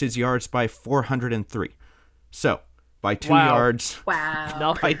increased his yards by 403. So, by 2 yards.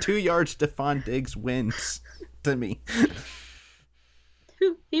 Wow. By 2 yards, Stephon Diggs wins to me.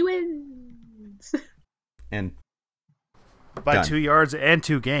 He wins. yards. And by done. 2 yards and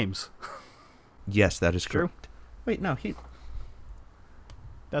 2 games. Yes, that is True. correct. Wait, no,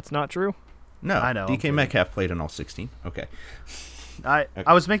 That's not true. no. I know, I'm DK kidding. Metcalf played in all 16. Okay.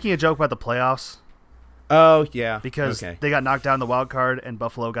 I was making a joke about the playoffs Oh yeah. because okay. they got knocked down in the wild card and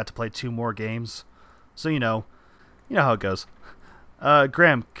Buffalo got to play 2 more games. So you know how it goes.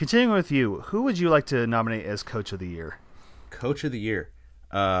 Graham, continuing with you, who would you like to nominate as Coach of the Year? Coach of the Year.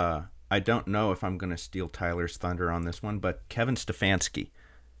 I don't know if I'm going to steal Tyler's thunder on this one, but Kevin Stefanski.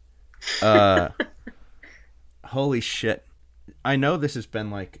 Holy shit. I know this has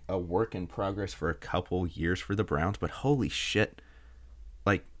been like a work in progress for a couple years for the Browns, but holy shit.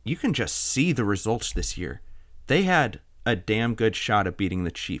 Like, you can just see the results this year. They had a damn good shot at beating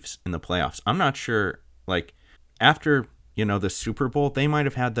the Chiefs in the playoffs. I'm not sure, like, after, the Super Bowl, they might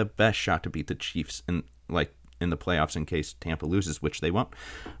have had the best shot to beat the Chiefs in the playoffs in case Tampa loses, which they won't.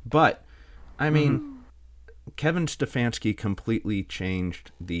 But, I mean, Kevin Stefanski completely changed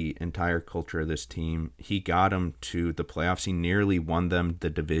the entire culture of this team. He got them to the playoffs. He nearly won them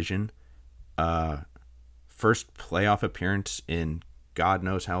the division. First playoff appearance in God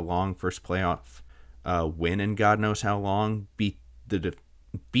knows how long. First playoff win in God knows how long. Beat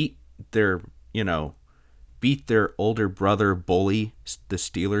their older brother bully, the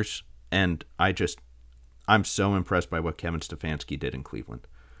Steelers. And I'm so impressed by what Kevin Stefanski did in Cleveland.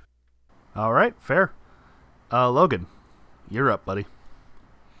 All right, fair. Logan, you're up, buddy.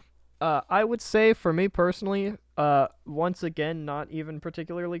 I would say for me personally, once again, not even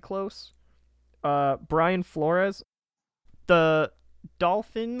particularly close. Brian Flores. The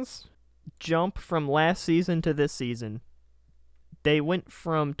Dolphins jump from last season to this season. They went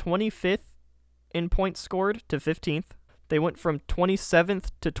from 25th in points scored to 15th. They went from 27th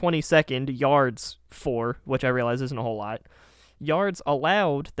to 22nd, yards for, which I realize isn't a whole lot. Yards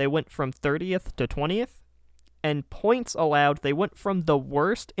allowed, they went from 30th to 20th. And points allowed, they went from the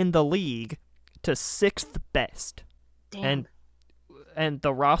worst in the league to 6th best. Damn. And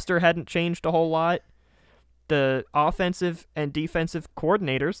the roster hadn't changed a whole lot. The offensive and defensive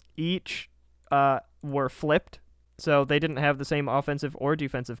coordinators each were flipped, so they didn't have the same offensive or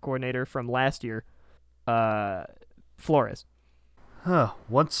defensive coordinator from last year. Flores.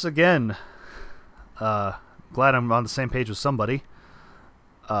 Once again, glad I'm on the same page with somebody.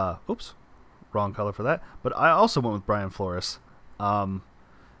 Oops. Wrong color for that. But I also went with Brian Flores.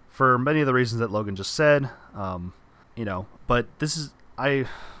 For many of the reasons that Logan just said. But this is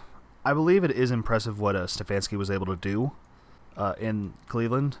I believe it is impressive what Stefanski was able to do in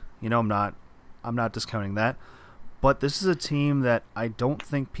Cleveland. I'm not discounting that. But this is a team that I don't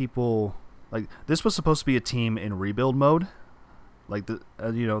think people like. This was supposed to be a team in rebuild mode. Like the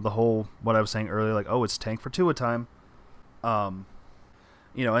whole what I was saying earlier, like, oh, it's tank for Tua time. And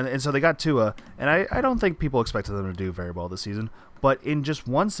so they got Tua, and I don't think people expected them to do very well this season. But in just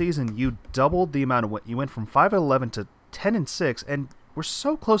one season, you doubled the amount of you went from 5-11 to 10-6, and we're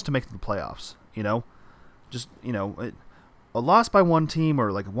so close to making the playoffs. A loss by one team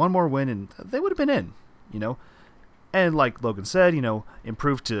or like one more win, and they would have been in. And like Logan said,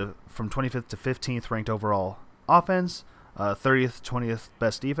 improved from 25th to 15th ranked overall offense, 30th, 20th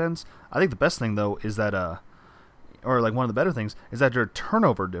best defense. I think the best thing though is that or like one of the better things is that their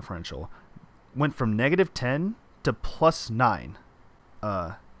turnover differential went from -10 to +9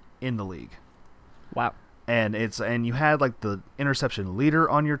 in the league. Wow. And you had like the interception leader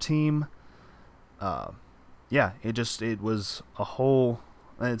on your team. It was a whole.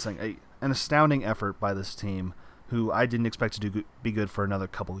 It's like an astounding effort by this team, who I didn't expect to be good for another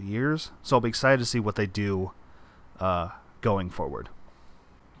couple of years. So I'll be excited to see what they do going forward.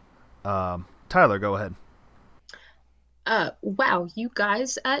 Tyler, go ahead. Wow, you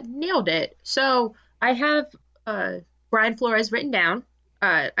guys nailed it. So I have Brian Flores written down.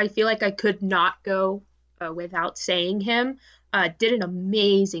 I feel like I could not go without saying him. Did an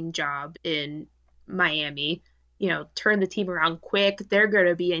amazing job in Miami. Turned the team around quick. They're going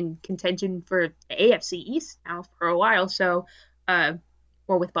to be in contention for the AFC East now for a while. So, or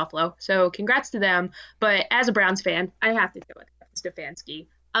with Buffalo. So congrats to them. But as a Browns fan, I have to go with Stefanski.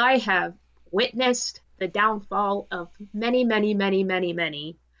 I have witnessed the downfall of many, many, many, many,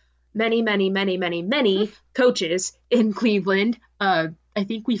 many, many, many, many, many, many coaches in Cleveland. I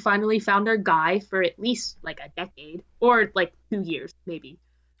think we finally found our guy for at least like a decade or like 2 years, maybe.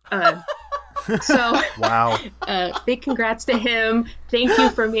 So wow. Big congrats to him. Thank you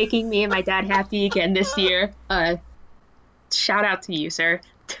for making me and my dad happy again this year. Shout out to you, sir.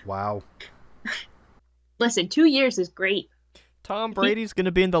 Wow. Listen, 2 years is great. Tom Brady's going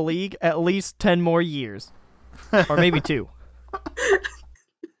to be in the league at least 10 more years. Or maybe 2.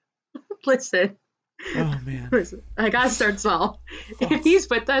 Listen, Oh man. I gotta start small. If he's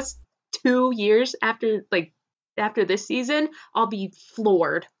with us 2 years after this season, I'll be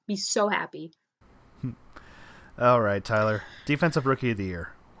floored. Be so happy. All right, Tyler. Defensive Rookie of the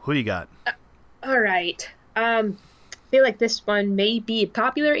Year. Who do you got? All right. I feel like this one may be a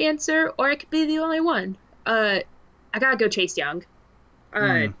popular answer, or it could be the only one. I gotta go Chase Young.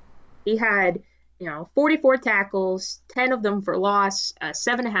 He had 44 tackles, 10 of them for loss,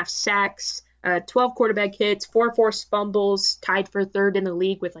 7.5 sacks, 12 quarterback hits, 4 forced fumbles, tied for third in the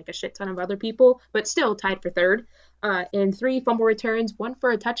league with like a shit ton of other people, but still tied for third. And 3 fumble returns, 1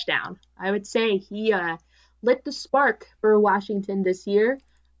 for a touchdown. I would say he lit the spark for Washington this year.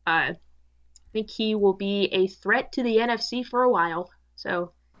 I think he will be a threat to the NFC for a while.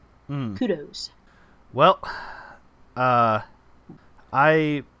 So, kudos. Well,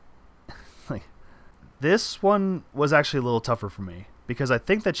 this one was actually a little tougher for me because I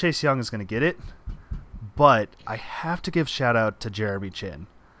think that Chase Young is going to get it, but I have to give shout out to Jeremy Chin,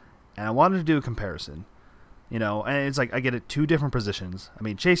 and I wanted to do a comparison. And it's like I get it, 2 different positions. I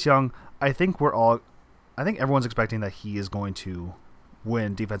mean, Chase Young, I think everyone's expecting that he is going to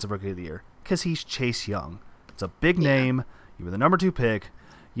win Defensive Rookie of the Year because he's Chase Young. It's a big name. You were the number 2 pick.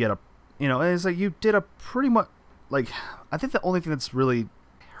 You had and it's like you did a pretty much I think the only thing that's really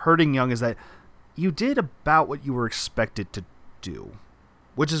hurting Young is that you did about what you were expected to do,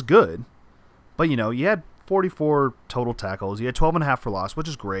 which is good. But you had 44 total tackles. You had 12.5 for loss, which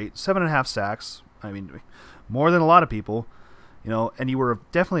is great. 7.5 sacks. I mean, more than a lot of people. And you were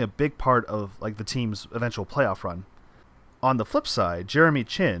definitely a big part of the team's eventual playoff run. On the flip side, Jeremy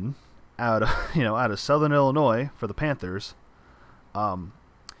Chin, out of Southern Illinois for the Panthers,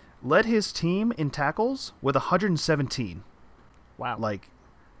 led his team in tackles with 117. Wow.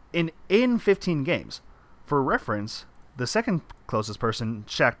 In 15 games. For reference, the second closest person,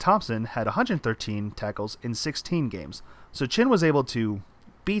 Shaq Thompson, had 113 tackles in 16 games. So Chin was able to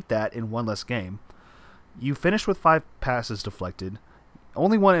beat that in 1 less game. You finished with 5 passes deflected.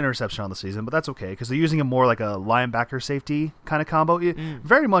 Only 1 interception on the season, but that's okay because they're using him more like a linebacker safety kind of combo.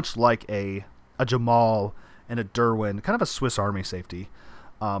 Very much like a Jamal and a Derwin, kind of a Swiss Army safety.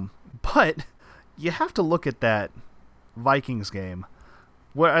 But you have to look at that Vikings game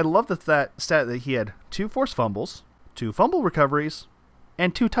where I love that stat that he had 2 forced fumbles, 2 fumble recoveries,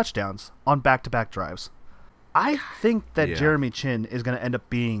 and 2 touchdowns on back-to-back drives. I think that Jeremy Chin is going to end up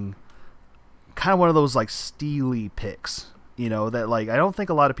being kind of one of those steely picks, that I don't think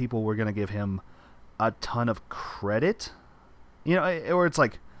a lot of people were going to give him a ton of credit, or it's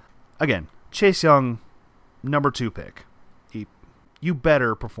again, Chase Young, number 2 pick. You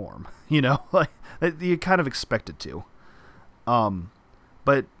better perform, you kind of expected to.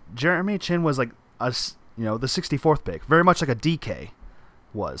 But Jeremy Chin was the 64th pick, very much like a DK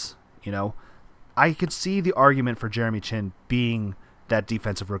was, I could see the argument for Jeremy Chin being that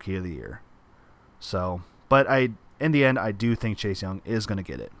Defensive Rookie of the Year. So, but in the end, I do think Chase Young is going to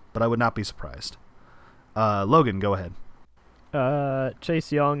get it, but I would not be surprised. Logan, go ahead.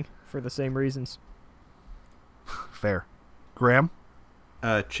 Chase Young for the same reasons. Fair. Graham?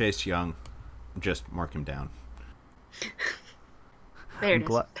 Chase Young. Just mark him down. There it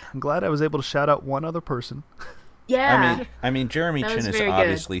is. I'm glad I was able to shout out one other person. Yeah. I mean, Jeremy That was Chin is very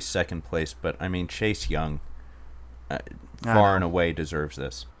obviously second place, but I mean, Chase Young far and away deserves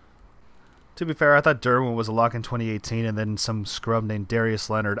this. To be fair, I thought Derwin was a lock in 2018, and then some scrub named Darius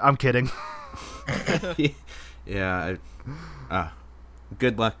Leonard. I'm kidding. Yeah.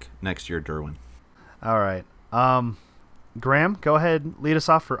 Good luck next year, Derwin. All right. Graham, go ahead. Lead us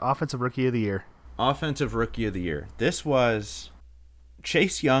off for Offensive Rookie of the Year. Offensive Rookie of the Year. This was...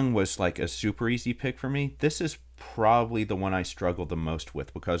 Chase Young was a super easy pick for me. This is probably the one I struggled the most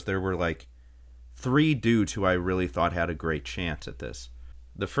with because there were 3 dudes who I really thought had a great chance at this.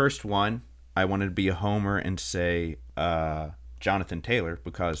 The first one, I wanted to be a homer and say Jonathan Taylor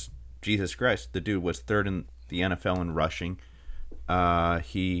because, Jesus Christ, the dude was 3rd in the NFL in rushing.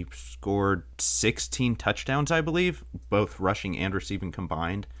 He scored 16 touchdowns, I believe, both rushing and receiving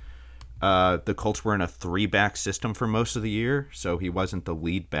combined. The Colts were in a 3-back system for most of the year, so he wasn't the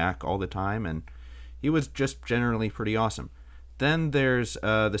lead back all the time, and he was just generally pretty awesome. Then there's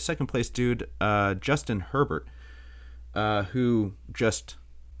the second place dude, Justin Herbert, who just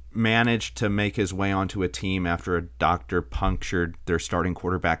managed to make his way onto a team after a doctor punctured their starting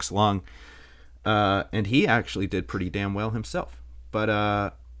quarterback's lung, and he actually did pretty damn well himself. But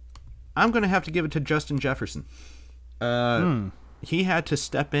I'm going to have to give it to Justin Jefferson. He had to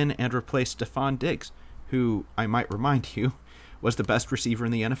step in and replace Stephon Diggs, who, I might remind you, was the best receiver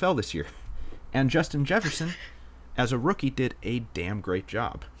in the NFL this year. And Justin Jefferson, as a rookie, did a damn great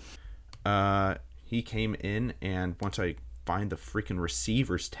job. He came in, and once I find the freaking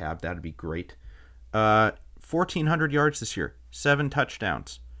receivers tab, that'd be great. 1,400 yards this year, 7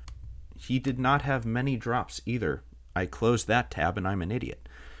 touchdowns. He did not have many drops either. I closed that tab, and I'm an idiot.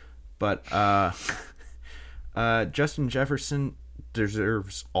 But Justin Jefferson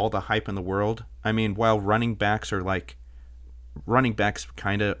deserves all the hype in the world. I mean, while running backs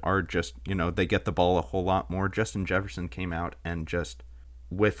kind of are just, they get the ball a whole lot more. Justin Jefferson came out and just,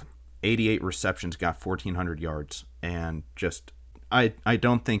 with 88 receptions, got 1,400 yards. And just, I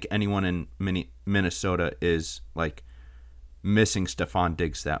don't think anyone in Minnesota is, missing Stephon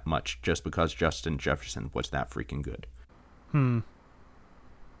Diggs that much just because Justin Jefferson was that freaking good. Fair?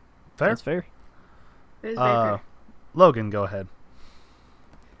 That's fair. It is very fair. Logan, go ahead.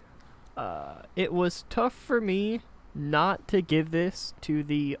 It was tough for me not to give this to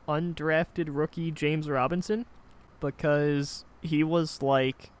the undrafted rookie James Robinson, because he was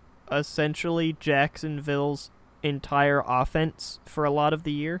essentially Jacksonville's entire offense for a lot of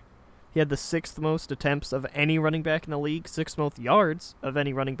the year. He had the 6th most attempts of any running back in the league, 6th most yards of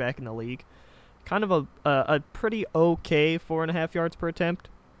any running back in the league. Kind of a pretty okay 4.5 yards per attempt.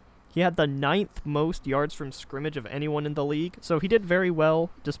 He had the 9th most yards from scrimmage of anyone in the league, so he did very well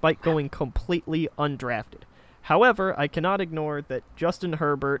despite going completely undrafted. However, I cannot ignore that Justin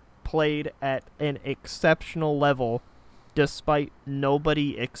Herbert played at an exceptional level despite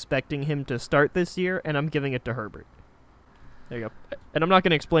nobody expecting him to start this year, and I'm giving it to Herbert. There you go. And I'm not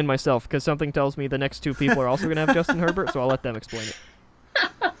going to explain myself, because something tells me the next 2 people are also going to have Justin Herbert, so I'll let them explain it.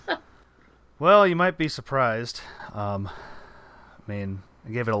 Well, you might be surprised. I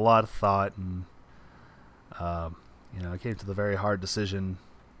gave it a lot of thought, and I came to the very hard decision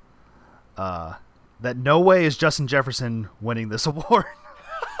that no way is Justin Jefferson winning this award.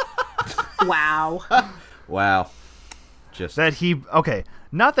 Wow. Wow.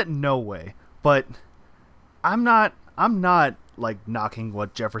 Not that no way, but I'm not knocking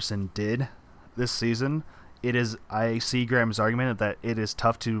what Jefferson did this season. I see Graham's argument that it is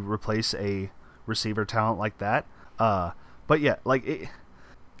tough to replace a receiver talent like that. But yeah,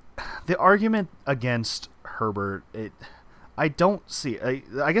 the argument against Herbert, I don't see.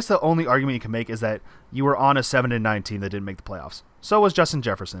 I guess the only argument you can make is that you were on a 7-9 team that didn't make the playoffs. So was Justin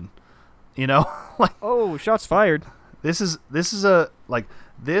Jefferson. Oh, shots fired. This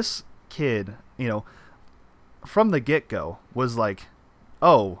kid, from the get-go was I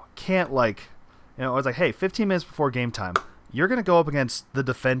was like, hey, 15 minutes before game time, you're going to go up against the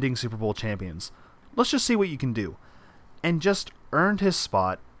defending Super Bowl champions. Let's just see what you can do. And just earned his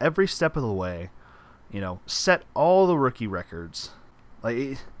spot every step of the way, set all the rookie records.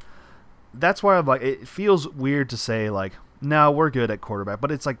 That's why I'm it feels weird to say, no, we're good at quarterback.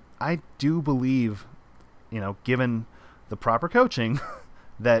 But it's I do believe, given the proper coaching,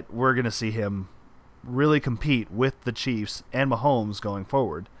 that we're going to see him really compete with the Chiefs and Mahomes going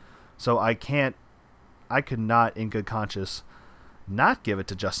forward. So I could not in good conscience not give it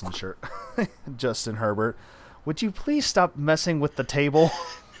to Justin Herbert. Would you please stop messing with the table?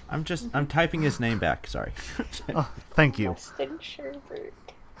 I'm typing his name back, sorry. Oh, thank you. Justin Herbert.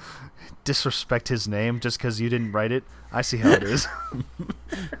 Disrespect his name just because you didn't write it. I see how it is.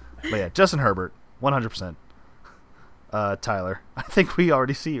 But yeah, Justin Herbert, 100%. Tyler, I think we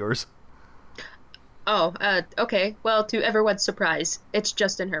already see yours. Oh, okay. Well, to everyone's surprise, it's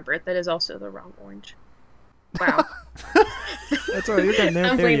Justin Herbert. That is also the wrong orange. Wow. That's all right. You're done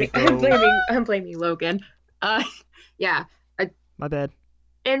there. There you go. I'm blaming Logan. Yeah. My bad.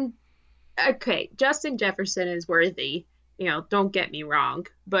 And okay, Justin Jefferson is worthy. Don't get me wrong,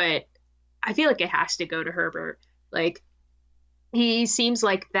 but I feel like it has to go to Herbert. He seems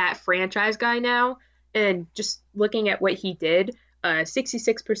like that franchise guy now, and just looking at what he did,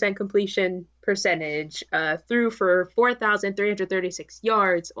 66% completion percentage, threw for 4,336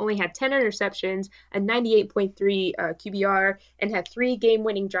 yards, only had 10 interceptions, a 98.3 QBR, and had 3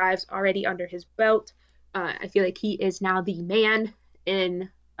 game-winning drives already under his belt. I feel like he is now the man in,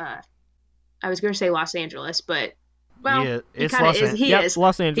 I was going to say Los Angeles, but, well, he kind of is. He is.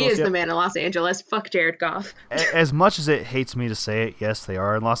 Los Angeles. He is the man in Los Angeles. Fuck Jared Goff. As much as it hates me to say it, yes, they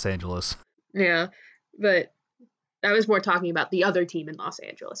are in Los Angeles. Yeah, but I was more talking about the other team in Los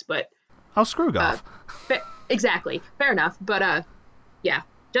Angeles, but... Oh, screw Goff. Exactly. Fair enough. But, yeah,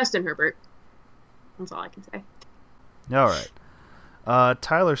 Justin Herbert. That's all I can say. All right.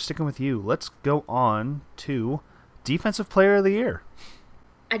 Tyler, sticking with you. Let's go on to Defensive Player of the Year.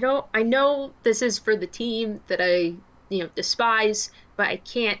 I know this is for the team that I, despise, but I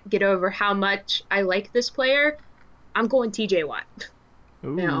can't get over how much I like this player. I'm going TJ Watt.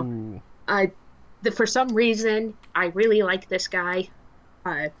 Ooh. For some reason, I really like this guy.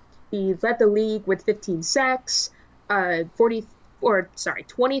 He led the league with 15 sacks,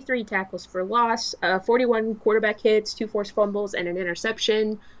 23 tackles for loss, 41 quarterback hits, 2 forced fumbles, and an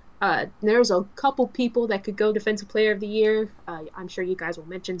interception. There's a couple people that could go Defensive Player of the Year. I'm sure you guys will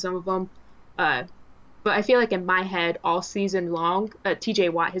mention some of them. But I feel like in my head, all season long,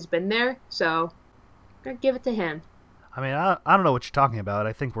 TJ Watt has been there. So I'm going to give it to him. I mean, I don't know what you're talking about.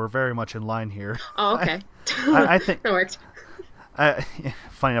 I think we're very much in line here. Oh, okay. I think that works.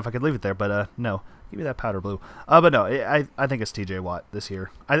 Funny enough, I could leave it there, but no. Give me that powder blue. But no, I think it's TJ Watt this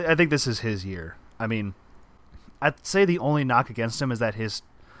year. I think this is his year. I mean, I'd say the only knock against him is that his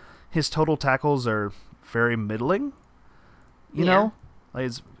total tackles are very middling. You know? Like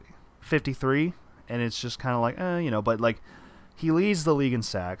it's 53, and it's just kind of like, but like he leads the league in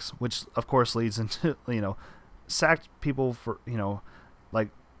sacks, which of course leads into, sacked people for, like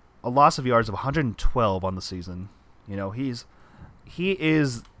a loss of yards of 112 on the season. He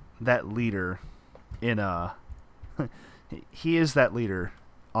is that leader he is that leader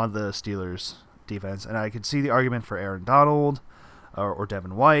on the Steelers defense, and I could see the argument for Aaron Donald or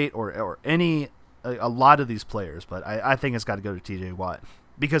Devin White or any a lot of these players, but I think it's got to go to TJ Watt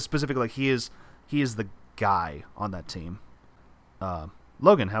because specifically he is the guy on that team.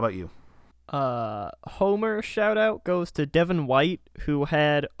 Logan, how about you? Homer shout out goes to Devin White, who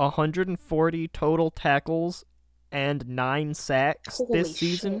had 140 total tackles and 9 sacks this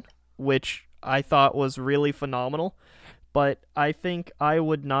season, which I thought was really phenomenal. But I think I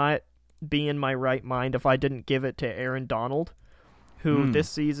would not be in my right mind if I didn't give it to Aaron Donald, who this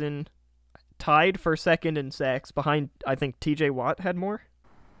season tied for second in sacks behind, I think TJ Watt had more.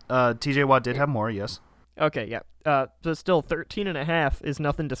 TJ Watt did have more, yes. Okay, yeah. So still 13.5 is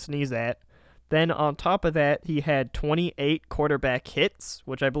nothing to sneeze at. Then on top of that, he had 28 quarterback hits,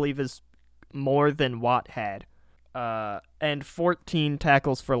 which I believe is more than Watt had. And 14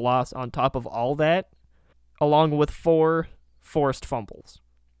 tackles for loss on top of all that, along with 4 forced fumbles.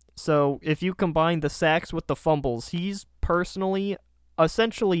 So if you combine the sacks with the fumbles, he's personally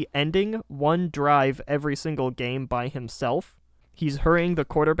essentially ending one drive every single game by himself. He's hurrying the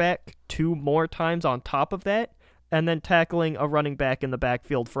quarterback 2 more times on top of that, and then tackling a running back in the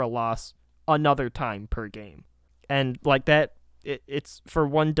backfield for a loss another time per game. And like that, it's for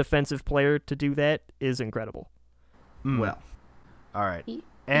one defensive player to do that is incredible. Well, all right.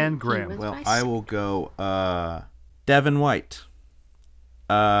 And Graham. Well, I will go Devin White.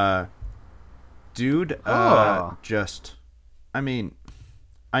 Dude, just, I mean,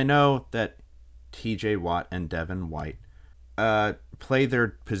 I know that TJ Watt and Devin White play their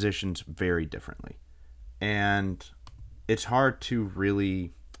positions very differently. And it's hard to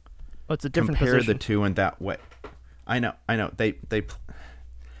really it's a different compare position. the two in that way. I know. They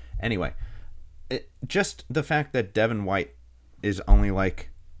anyway, just the fact that Devin White is only like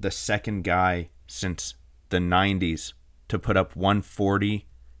the second guy since the 90s to put up 140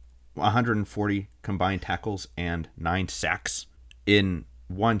 combined tackles and 9 sacks in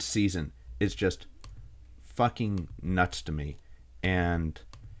one season is just fucking nuts to me. And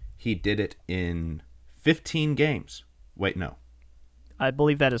he did it in 15 games. Wait, no. I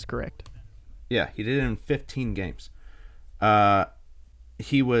believe that is correct. Yeah, he did it in 15 games.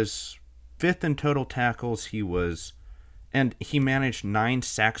 He was 5th in total tackles. And he managed 9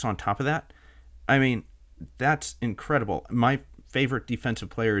 sacks on top of that. I mean, that's incredible. My favorite defensive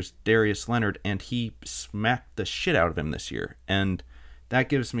player is Darius Leonard, and he smacked the shit out of him this year. And that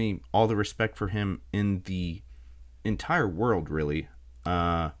gives me all the respect for him in the entire world, really.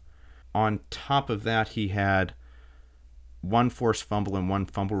 On top of that, he had 1 forced fumble and 1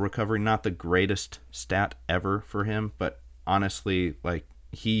 fumble recovery. Not the greatest stat ever for him, but honestly, like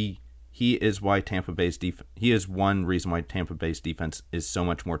he is why Tampa Bay's he is one reason why Tampa Bay's defense is so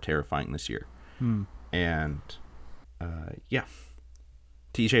much more terrifying this year. And yeah,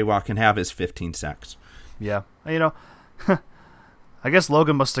 TJ Watt can have his 15 sacks. Yeah, I guess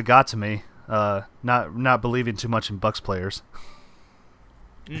Logan must have got to me, not believing too much in Bucks players.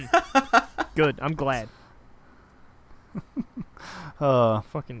 Good, I'm glad.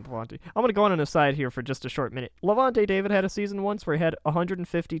 Fucking Levante. I'm gonna go on an aside here for just a short minute. Levante David had a season once where he had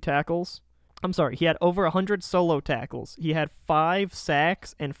 150 tackles. I'm sorry, he had over 100 solo tackles. He had 5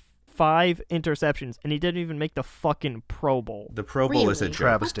 sacks and 5 interceptions, and he didn't even make the fucking Pro Bowl. The Pro Bowl is a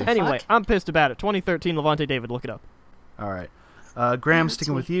travesty. Anyway, I'm pissed about it. 2013 Levante David, look it up. All right, Graham,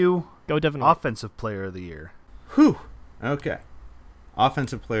 sticking with you. Go Devin White. Offensive Player of the Year. Whew. Okay.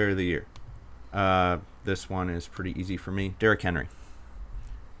 Offensive Player of the Year. This one is pretty easy for me. Derrick Henry.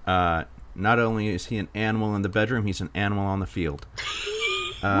 Not only is he an animal in the bedroom, he's an animal on the field.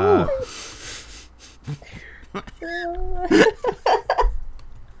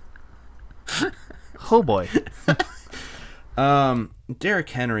 Oh boy. Derrick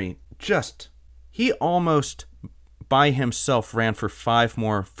Henry he almost by himself ran for 5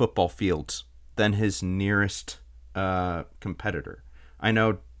 more football fields than his nearest competitor. I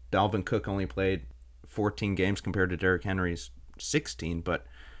know Dalvin Cook only played 14 games compared to Derrick Henry's 16, but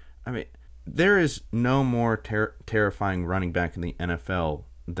I mean, there is no more terrifying running back in the NFL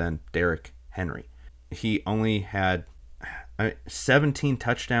than Derrick Henry. He only had 17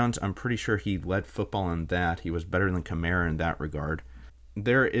 touchdowns. I'm pretty sure he led football in that. He was better than Kamara in that regard.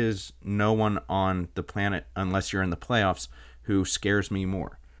 There is no one on the planet, unless you're in the playoffs, who scares me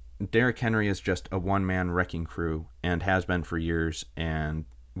more. Derrick Henry is just a one-man wrecking crew and has been for years and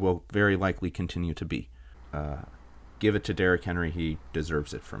will very likely continue to be. Give it to Derrick Henry. He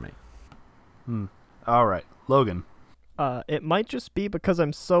deserves it for me. All right. Logan. It might just be because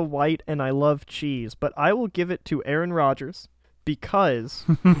I'm so white and I love cheese, but I will give it to Aaron Rodgers because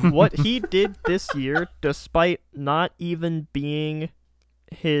what he did this year, despite not even being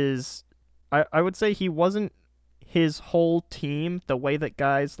his... I would say he wasn't his whole team the way that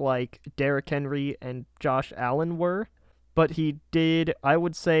guys like Derrick Henry and Josh Allen were, but he did, I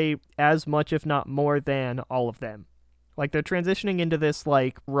would say, as much if not more than all of them. Like, they're transitioning into this,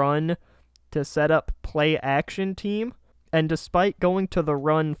 like, run to set up play action team, and despite going to the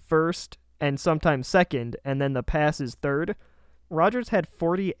run first and sometimes second, and then the passes third, Rodgers had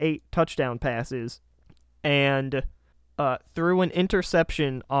 48 touchdown passes and threw an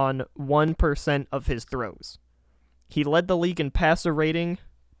interception on 1% of his throws. He led the league in passer rating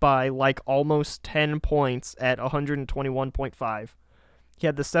by like almost 10 points at 121.5. He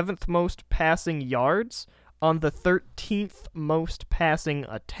had the 7th most passing yards on the 13th most passing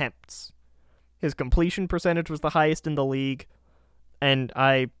attempts. His completion percentage was the highest in the league, and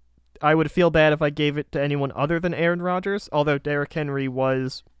I would feel bad if I gave it to anyone other than Aaron Rodgers, although Derrick Henry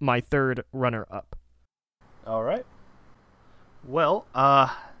was my 3rd runner-up. All right. Well,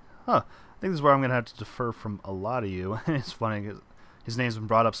 I think this is where I'm going to have to defer from a lot of you. It's funny because his name's been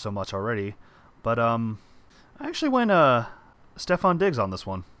brought up so much already. But I actually went Stephon Diggs on this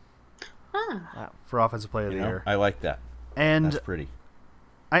one. For Offensive Player of the Year. I like that. And that's pretty.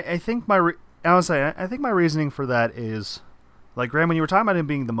 I think I think my reasoning for that is, like, Graham, when you were talking about him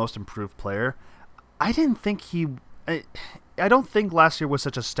being the most improved player, I didn't think I don't think last year was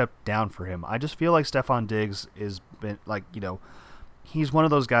such a step down for him. I just feel like Stephon Diggs is been, like, he's one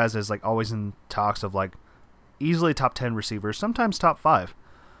of those guys that's, like, always in talks of, like, easily top 10 receivers, sometimes top 5.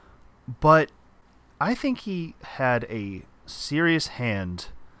 But I think he had a serious hand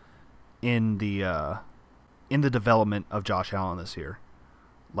in the development of Josh Allen this year.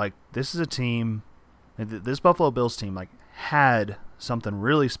 Like, this is a team, this Buffalo Bills team, like, had something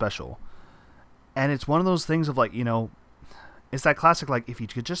really special. And it's one of those things of, like, it's that classic, like, if you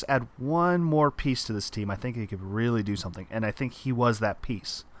could just add one more piece to this team, I think he could really do something. And I think he was that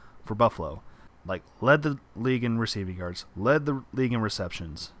piece for Buffalo. Like, led the league in receiving yards, led the league in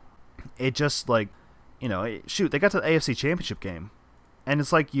receptions. It just, like, they got to the AFC Championship game. And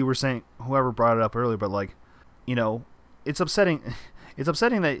it's like you were saying, whoever brought it up earlier, but, like, it's upsetting. It's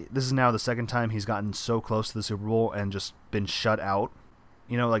upsetting that this is now the 2nd time he's gotten so close to the Super Bowl and just been shut out.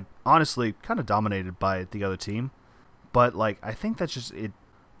 Like, honestly, kind of dominated by the other team. But, like, I think that's just it.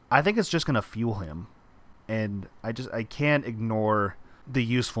 I think it's just going to fuel him. And I can't ignore the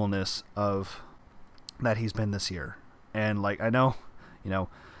usefulness of that he's been this year. And, like, I know,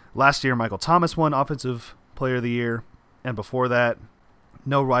 last year Michael Thomas won Offensive Player of the Year. And before that,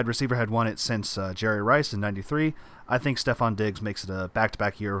 no wide receiver had won it since Jerry Rice in 93. I think Stephon Diggs makes it a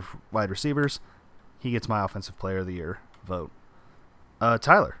back-to-back year of wide receivers. He gets my Offensive Player of the Year vote.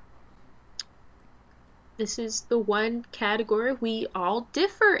 Tyler. This is the one category we all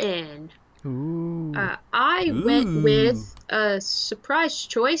differ in. Ooh. I went with a surprise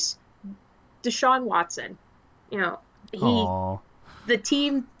choice, Deshaun Watson. The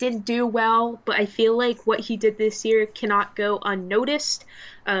team didn't do well, but I feel like what he did this year cannot go unnoticed.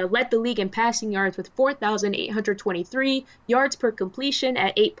 Led the league in passing yards with 4,823, yards per completion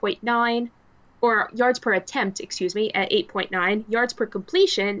at 8.9, or yards per attempt, at 8.9, yards per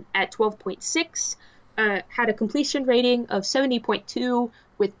completion at 12.6, had a completion rating of 70.2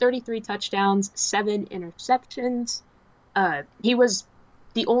 with 33 touchdowns, 7 interceptions. He was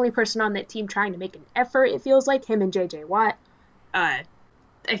the only person on that team trying to make an effort, it feels like, him and J.J. Watt. I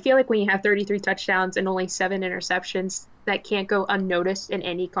feel like when you have 33 touchdowns and only 7 interceptions, that can't go unnoticed in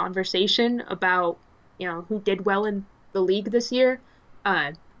any conversation about, who did well in the league this year.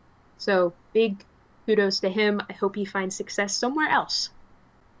 So big kudos to him. I hope he finds success somewhere else.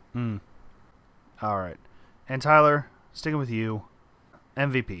 All right. And Tyler, sticking with you,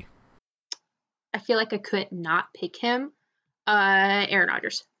 MVP. I feel like I could not pick him. Aaron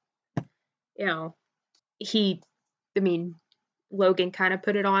Rodgers. You know, Logan kind of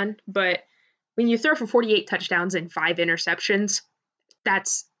put it on, but when you throw for 48 touchdowns and 5 interceptions,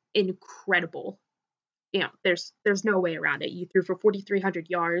 that's incredible. There's no way around it. You threw for 4,300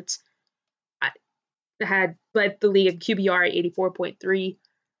 yards. I had led the league in QBR at 84.3.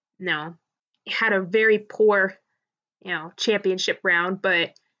 No, had a very poor, championship round,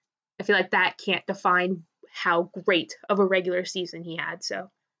 but I feel like that can't define how great of a regular season he had. So,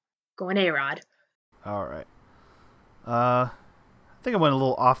 going A-Rod. All right. I think I went a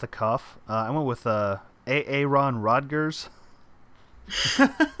little off the cuff. I went with Aaron Rodgers. I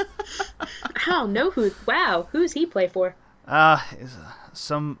don't know who's he play for?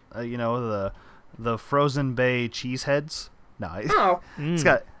 Some the Frozen Bay Cheeseheads. No, it's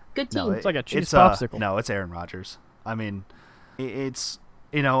got good team. No, it's like a cheese popsicle. No, it's Aaron Rodgers. I mean, it's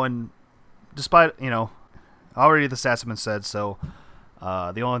and despite already the stats have been said, so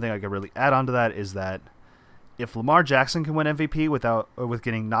the only thing I could really add on to that is that if Lamar Jackson can win MVP with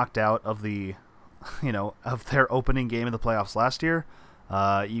getting knocked out of the of their opening game of the playoffs last year,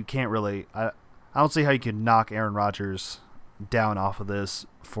 you can't really. I don't see how you could knock Aaron Rodgers down off of this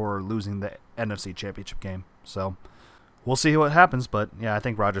for losing the NFC Championship game. So we'll see what happens, but yeah, I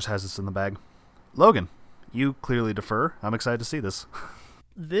think Rodgers has this in the bag. Logan, you clearly defer. I'm excited to see this.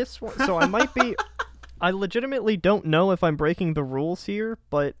 This one, so I might be. I legitimately don't know if I'm breaking the rules here,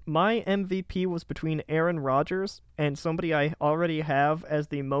 but my MVP was between Aaron Rodgers and somebody I already have as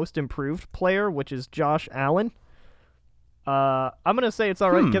the most improved player, which is Josh Allen. I'm gonna say it's all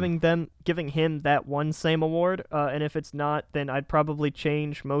right giving him that one same award, and if it's not, then I'd probably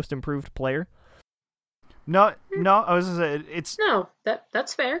change most improved player. No, I was gonna say it's no.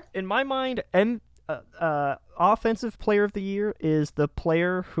 That's fair. In my mind, offensive player of the year is the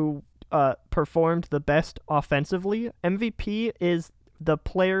player who performed the best offensively. MVP is the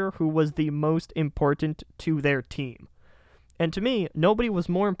player who was the most important to their team. And to me, nobody was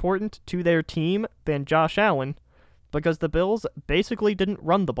more important to their team than Josh Allen, because the Bills basically didn't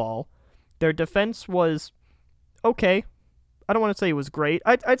run the ball. Their defense was okay. I don't want to say it was great.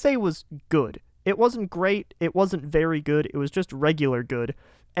 I'd say it was good. It wasn't great. It wasn't very good. It was just regular good.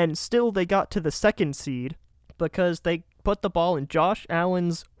 And still they got to the second seed because they put the ball in Josh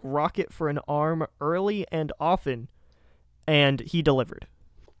Allen's rocket for an arm early and often, and he delivered.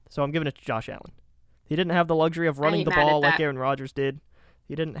 So I'm giving it to Josh Allen. He didn't have the luxury of running the ball like Aaron Rodgers did.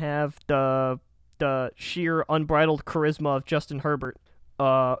 He didn't have the sheer unbridled charisma of Justin Herbert,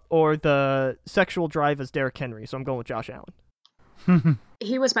 or the sexual drive as Derrick Henry. So I'm going with Josh Allen.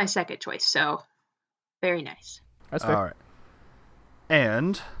 He was my second choice, so very nice. That's fair. All right.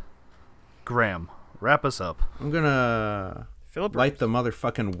 And Graham, wrap us up. I'm gonna light the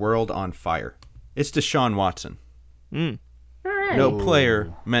motherfucking world on fire. It's Deshaun Watson. All right. No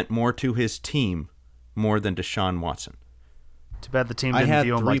player meant more to his team more than Deshaun Watson. Too bad the team didn't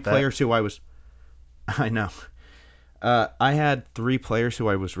view him like that. I had 3 players who I know. I had 3 players who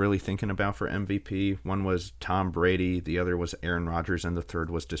I was really thinking about for MVP. One was Tom Brady, the other was Aaron Rodgers, and the third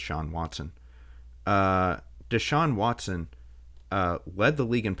was Deshaun Watson. Deshaun Watson led the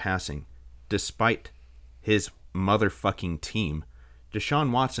league in passing despite his motherfucking team.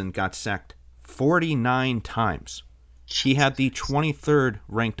 Deshaun Watson got sacked 49 times. He had the 23rd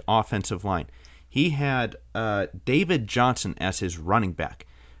ranked offensive line. He had David Johnson as his running back.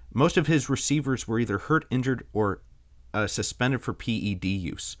 Most of his receivers were either hurt, injured, or suspended for PED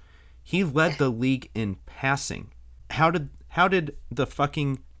use. He led the league in passing. How did the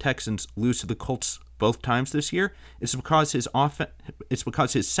fucking Texans lose to the Colts both times this year? It's because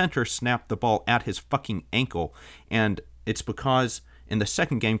his center snapped the ball at his fucking ankle, and it's because in the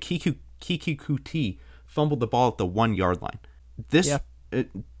second game Kiki Kuti fumbled the ball at the 1-yard line.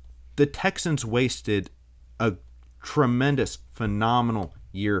 The Texans wasted a tremendous, phenomenal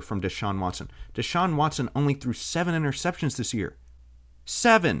year from Deshaun Watson. Deshaun Watson only threw 7 interceptions this year.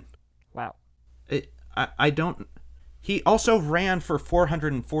 7. Wow. He also ran for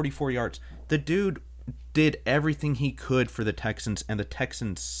 444 yards. The dude did everything he could for the Texans, and the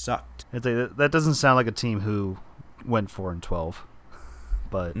Texans sucked. That doesn't sound like a team who went 4-12.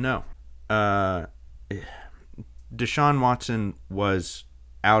 But no. Deshaun Watson was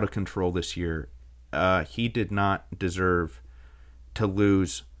out of control this year. He did not deserve to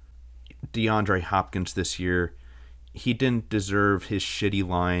lose DeAndre Hopkins this year. He didn't deserve his shitty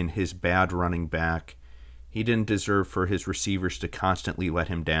line, his bad running back. He didn't deserve for his receivers to constantly let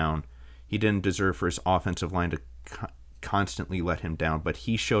him down. He didn't deserve for his offensive line to constantly let him down, but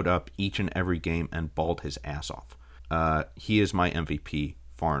he showed up each and every game and balled his ass off. He is my MVP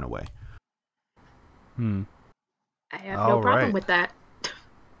far and away. I have no All problem right. with that.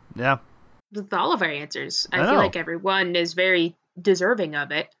 Yeah. With all of our answers, I I feel know. like everyone is very deserving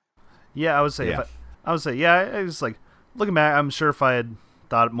of it. Yeah, I would say. Yeah. I would say, yeah. I was like looking back. I'm sure if I had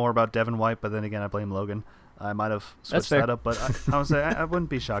thought more about Devin White, but then again, I blame Logan. I might have switched fair. that up, but I would say I wouldn't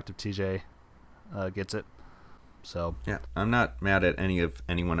be shocked if TJ gets it. So Yeah, I'm not mad at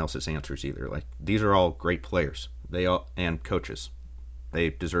anyone else's answers either. Like, these are all great players. They all and coaches. They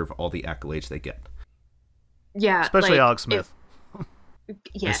deserve all the accolades they get. Yeah, especially like, Alex Smith.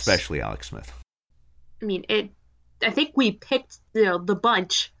 Yes, Especially Alex Smith. I mean, I think we picked the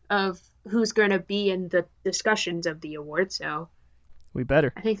bunch of who's going to be in the discussions of the award. So We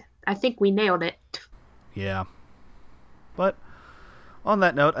better. I think we nailed it. Yeah. But on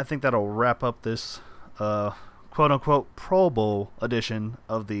that note, I think that'll wrap up this quote unquote Pro Bowl edition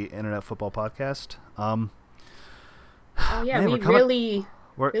of the Internet Football Podcast. Oh yeah, Man, we we're coming-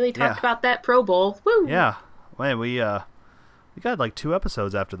 really talked yeah. about that Pro Bowl. Woo! Yeah. Man, we got like 2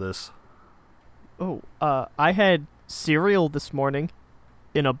 episodes after this. Oh, I had cereal this morning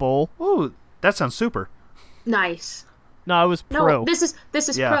in a bowl. Ooh, that sounds super. Nice. No, it was No, pro. this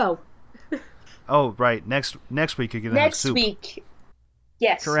is Yeah. pro. Oh, right. Next week you're gonna have Next soup. week.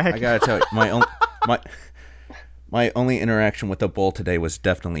 Yes. Correct. I gotta tell you, my only interaction with the bowl today was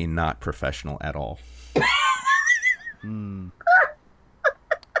definitely not professional at all.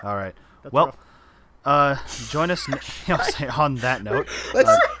 All right. That's well, rough. join us. On that note,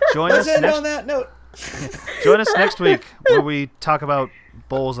 Let's join us end next. on that note. Join us next week where we talk about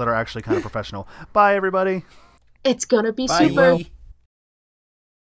bowls that are actually kind of professional. Bye, everybody. It's gonna be Bye. super.